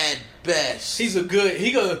backup. At best. He's a good.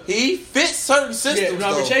 He fits certain systems.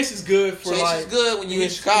 Yeah, but Chase is good for Chase is good when you're in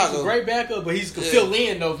Chicago. He's a great backup, but he's fill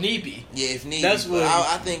in though if need be. Yeah, if need be. That's what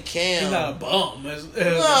I think Cam. He's not a bum as a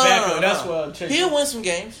backup. That's what Chase. He'll win some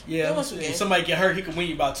games. Yeah, he'll win some games. If somebody get hurt, he can win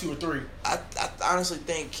you by 2 or 3. I honestly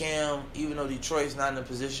think Cam, even though Detroit's not in a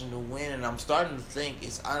position to win, and I'm starting to think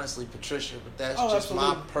it's honestly Patricia, but that's just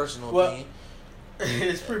my personal opinion.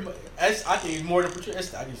 It's pretty much. I think it's more than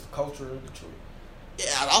Patricia. I think it's the culture of Detroit.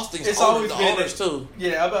 Yeah, I also think it's always the owners too.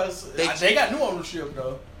 Yeah, they got new ownership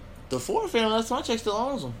though. The Ford family, last time I checked, still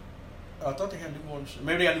owns them. I thought they had new ownership.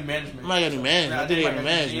 Maybe they got new management. Might got new management. I think they got new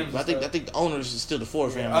management. But I think the owners is still the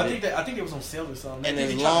Ford family. I think it was on sale or something. And they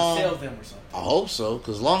tried to sell them or something. I hope so,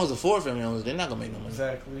 because as long as the Ford family owns, they're not gonna make no money.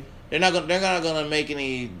 Exactly. They're not gonna make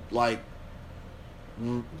any like.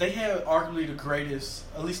 They have arguably the greatest,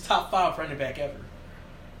 at least top 5 running back ever.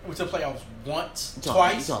 went to the playoffs once, You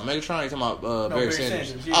twice. talking Megatron? You talking about Barry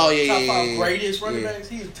Sanders? Yeah. Oh yeah, top yeah, five greatest running backs.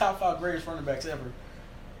 He's the top 5 greatest running backs ever.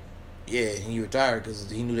 Yeah, he retired because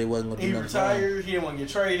he knew they wasn't going to do nothing. He retired. He didn't want to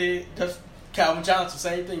get traded. Just Calvin Johnson,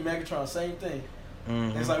 same thing. Megatron, same thing.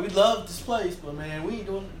 Mm-hmm. It's like we love this place, but man, we ain't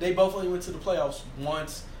doing. They both only went to the playoffs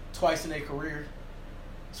once, twice in their career.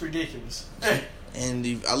 It's ridiculous. And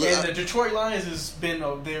the Detroit Lions has been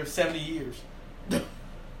there 70 years. Been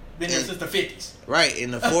there since the 50s. Right,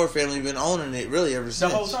 and the Ford family been owning it really ever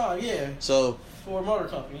since. The whole time, yeah. So Ford Motor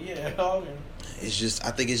Company, yeah. It's just,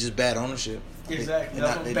 I think it's just bad ownership. Exactly.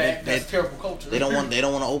 That's terrible culture. They don't want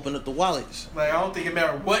to open up the wallets. Like, I don't think it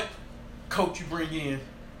matter what coach you bring in.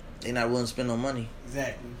 They're not willing to spend no money.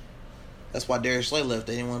 Exactly. That's why Darius Slay left.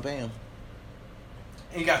 They didn't want to pay him.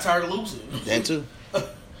 And he got tired of losing. That too.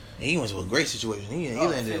 He went to a great situation. He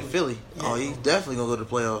landed in Philly. Yeah. He's definitely gonna go to the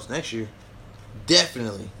playoffs next year.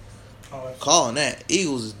 Definitely. Calling that.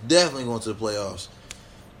 Eagles is definitely going to the playoffs.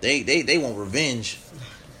 They want revenge.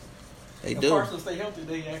 They do. If Parsons stay healthy,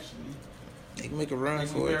 they can make a run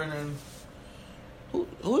for it.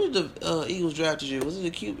 Who did the Eagles draft this year? Was it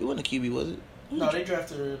a QB? It wasn't a QB, was it? No, they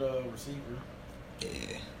drafted a receiver.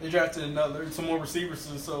 Yeah. They drafted some more receivers,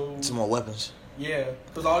 some more weapons. Yeah,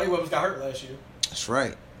 because all their weapons got hurt last year. That's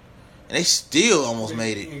right. And they still almost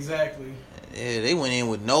made it. Exactly. Yeah, they went in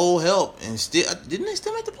with no help and still didn't they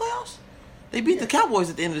still make the playoffs? They beat the Cowboys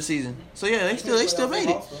at the end of the season. So yeah, they still made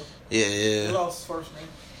it. Yeah. They lost first game.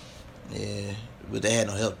 Yeah, but they had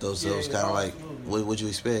no help though, so it was kind of like, what would you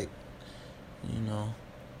expect? You know.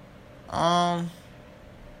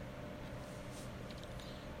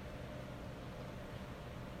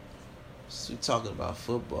 So we talking about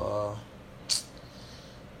football.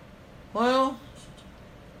 Well,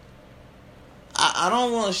 I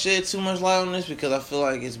don't want to shed too much light on this because I feel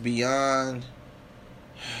like it's beyond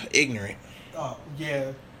ignorant. Oh,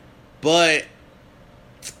 yeah. But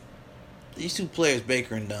these two players,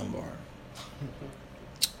 Baker and Dunbar.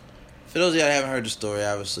 For those of y'all that haven't heard the story,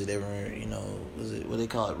 obviously they were, was it what they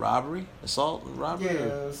call it, robbery, assault, robbery?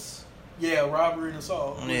 Yes. Yeah, robbery and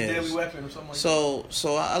assault. With a deadly weapon or something like that.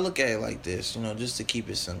 So I look at it like this, just to keep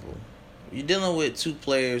it simple. You're dealing with two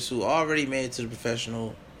players who already made it to the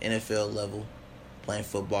professional NFL level, playing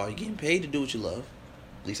football. You're getting paid to do what you love.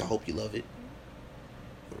 At least I hope you love it.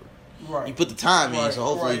 Right. You put the time in, so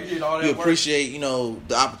hopefully you appreciate,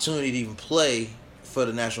 the opportunity to even play for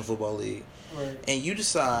the National Football League. Right. And you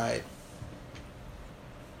decide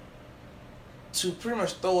to pretty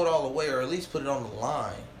much throw it all away, or at least put it on the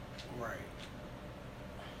line. Right.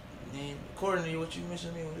 And according to what you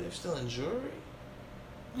mentioned, they're still in jury.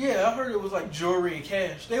 Yeah, I heard it was like jewelry and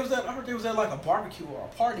cash. I heard they was at like a barbecue or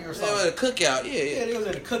a party or something. They were at a cookout, yeah. Yeah, they was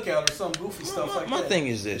at a cookout or some goofy stuff like that. My thing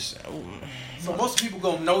is this. So most people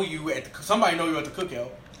gonna know you somebody know you at the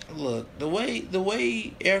cookout. Look, the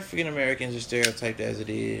way African Americans are stereotyped as it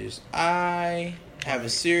is, I have a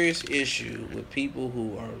serious issue with people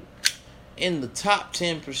who are in the top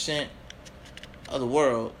 10% of the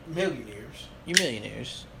world. Millionaires. You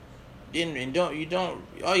millionaires. And all you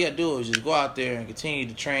gotta do is just go out there and continue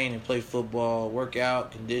to train and play football, work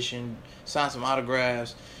out, condition, sign some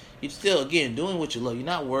autographs. You're still, again, doing what you love. You're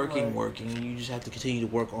not working. You just have to continue to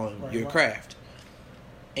work on your craft.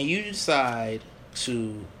 And you decide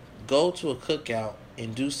to go to a cookout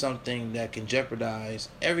and do something that can jeopardize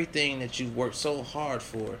everything that you've worked so hard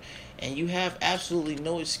for. And you have absolutely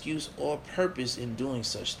no excuse or purpose in doing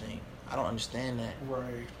such thing. I don't understand that.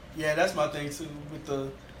 Right. Yeah, that's my thing, too,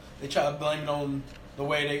 they try to blame it on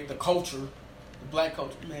the culture, the black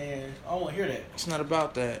culture. Man, I don't want to hear that. It's not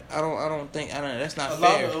about that. I don't think that's not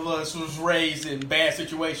fair. A lot of us was raised in bad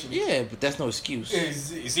situations. Yeah, but that's no excuse.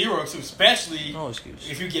 It's zero excuse, especially no excuse.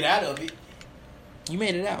 If you get out of it. You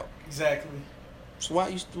made it out. Exactly. So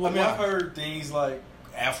why I've heard things like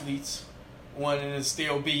athletes wanting to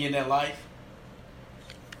still be in that life.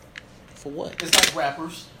 For what? It's like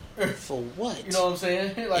rappers. For what? You know what I'm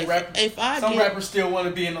saying? Like some rappers still want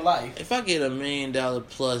to be in the life. If I get $1 million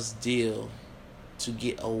plus deal to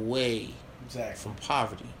get away from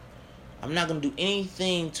poverty, I'm not gonna do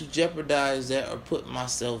anything to jeopardize that or put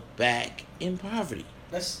myself back in poverty.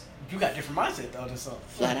 You got a different mindset though than something.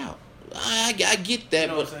 Flat out. I get that,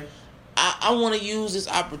 you know but I want to use this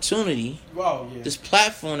opportunity, this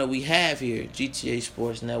platform that we have here, GTA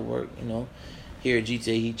Sports Network, here at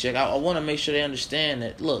GTA Heat Check. I want to make sure they understand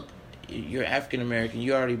that, look, you're African American.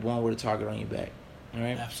 You're already born with a target on your back. All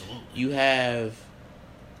right? Absolutely. You have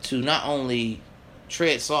to not only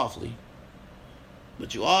tread softly,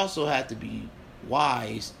 but you also have to be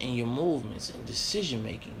wise in your movements and decision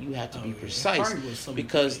making. You have to be precise,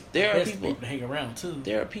 because there are people to hang around too.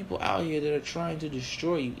 There are people out here that are trying to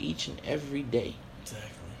destroy you each and every day. Exactly.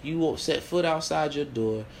 You will set foot outside your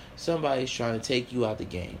door, somebody's trying to take you out the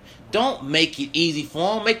game. Don't make it easy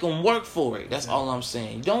for them. Make them work for it. That's all I'm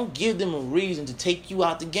saying. Don't give them a reason to take you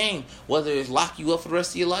out the game, whether it's lock you up for the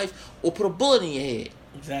rest of your life or put a bullet in your head.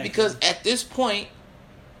 Exactly. Because at this point,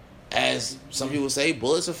 as some people say,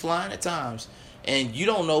 bullets are flying at times, and you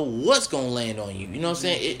don't know what's going to land on you. You know what I'm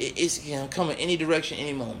saying? It's going to come in any direction,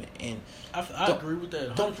 any moment. And I agree with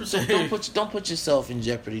that 100%. Don't put yourself in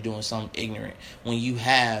jeopardy doing something ignorant when you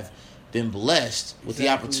have been blessed with the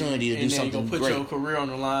opportunity to do something great. And then you're going to put your career on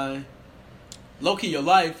the line. Low-key your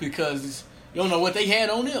life, because you don't know what they had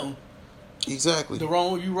on them. Exactly. You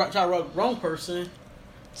try to rob the wrong person.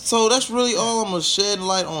 So that's really all I'm going to shed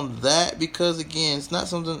light on that, because, again, it's not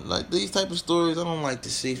something like these type of stories I don't like to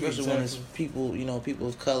see, especially when it's people, people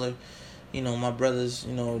of color, my brothers,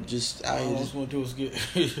 just out here. Just want to do is get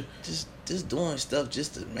just doing stuff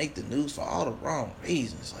just to make the news for all the wrong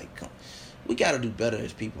reasons. Like, we got to do better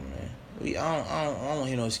as people, man. I don't want to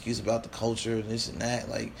hear no excuse about the culture and this and that.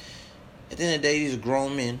 Like, at the end of the day, these are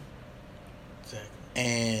grown men. Exactly.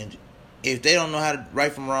 And if they don't know how to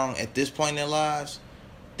right from wrong at this point in their lives,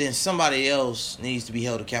 then somebody else needs to be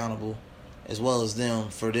held accountable, as well as them,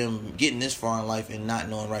 for them getting this far in life and not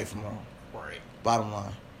knowing right from wrong. Right. Bottom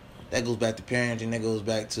line. That goes back to parenting. That goes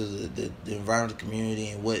back to the environment, the community,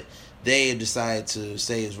 and what they have decided to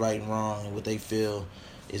say is right and wrong, and what they feel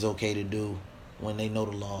is okay to do when they know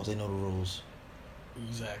the laws, they know the rules.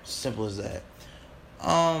 Exactly. Simple as that.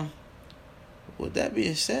 With that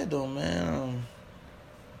being said, though, man,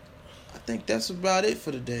 I think that's about it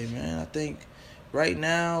for today, man. I think right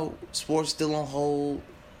now, sports still on hold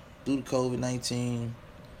due to COVID-19.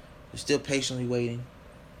 We're still patiently waiting.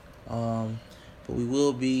 But we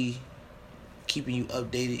will be keeping you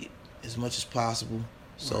updated as much as possible.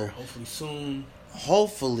 So hopefully soon.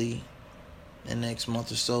 Hopefully, in the next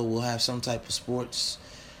month or so, we'll have some type of sports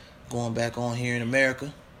going back on here in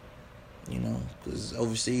America. Because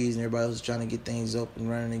overseas and everybody else is trying to get things up and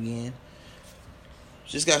running again.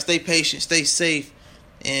 Just got to stay patient, stay safe,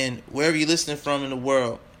 and wherever you're listening from in the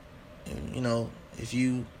world, if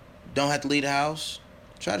you don't have to leave the house,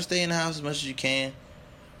 try to stay in the house as much as you can.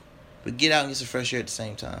 But get out and get some fresh air at the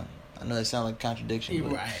same time. I know that sounds like a contradiction.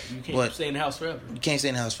 But, right. You can't stay in the house forever. You can't stay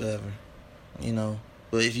in the house forever.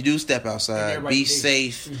 But if you do step outside, be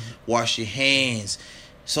safe. Mm-hmm. Wash your hands.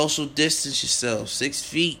 Social distance yourself. 6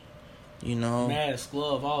 feet. Mask,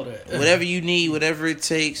 glove, all that. Whatever you need, whatever it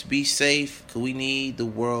takes, be safe. Because we need the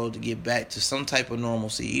world to get back to some type of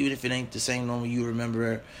normalcy. Even if it ain't the same normal you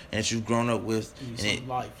remember and that you've grown up with. We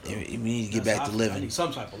need to get back to living. I need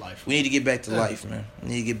some type of life. We need to get back to life, man. We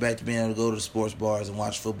need to get back to being able to go to the sports bars and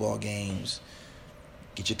watch football games.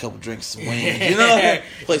 Get you a couple drinks, some wings.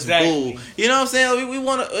 Play some pool. You know what I'm saying? We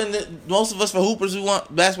want to, and most of us for hoopers, we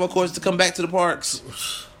want basketball courts to come back to the parks.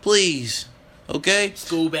 Please. Okay?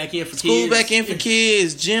 School back in for kids. School back in for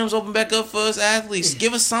kids. Gyms open back up for us athletes.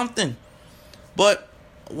 Give us something. But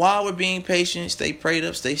while we're being patient, stay prayed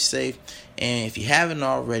up, stay safe. And if you haven't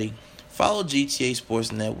already, follow GTA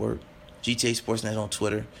Sports Network. GTA Sports Net on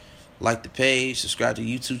Twitter. Like the page. Subscribe to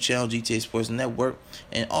the YouTube channel, GTA Sports Network.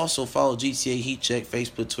 And also follow GTA Heat Check,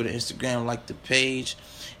 Facebook, Twitter, Instagram. Like the page.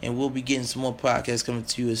 And we'll be getting some more podcasts coming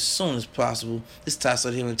to you as soon as possible. This is Ty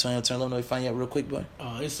Sutter here with Antonio Turner. Let me know if you find you out real quick, boy.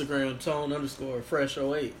 Instagram,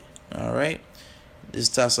 Tone_Fresh08. All right. This is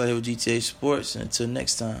Ty Sutter here with GTA Sports. And until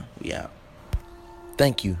next time, we out.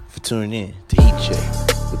 Thank you for tuning in to Heat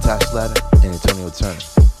Check with Ty Slatter and Antonio Turner.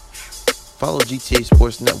 Follow GTA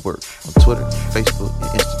Sports Network on Twitter, Facebook,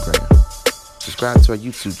 and Instagram. Subscribe to our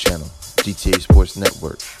YouTube channel, GTA Sports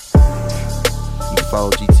Network. You can follow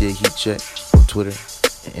GTA Heat Check on Twitter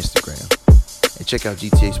and Instagram. And check out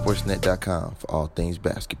GTASportsNet.com for all things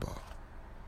basketball.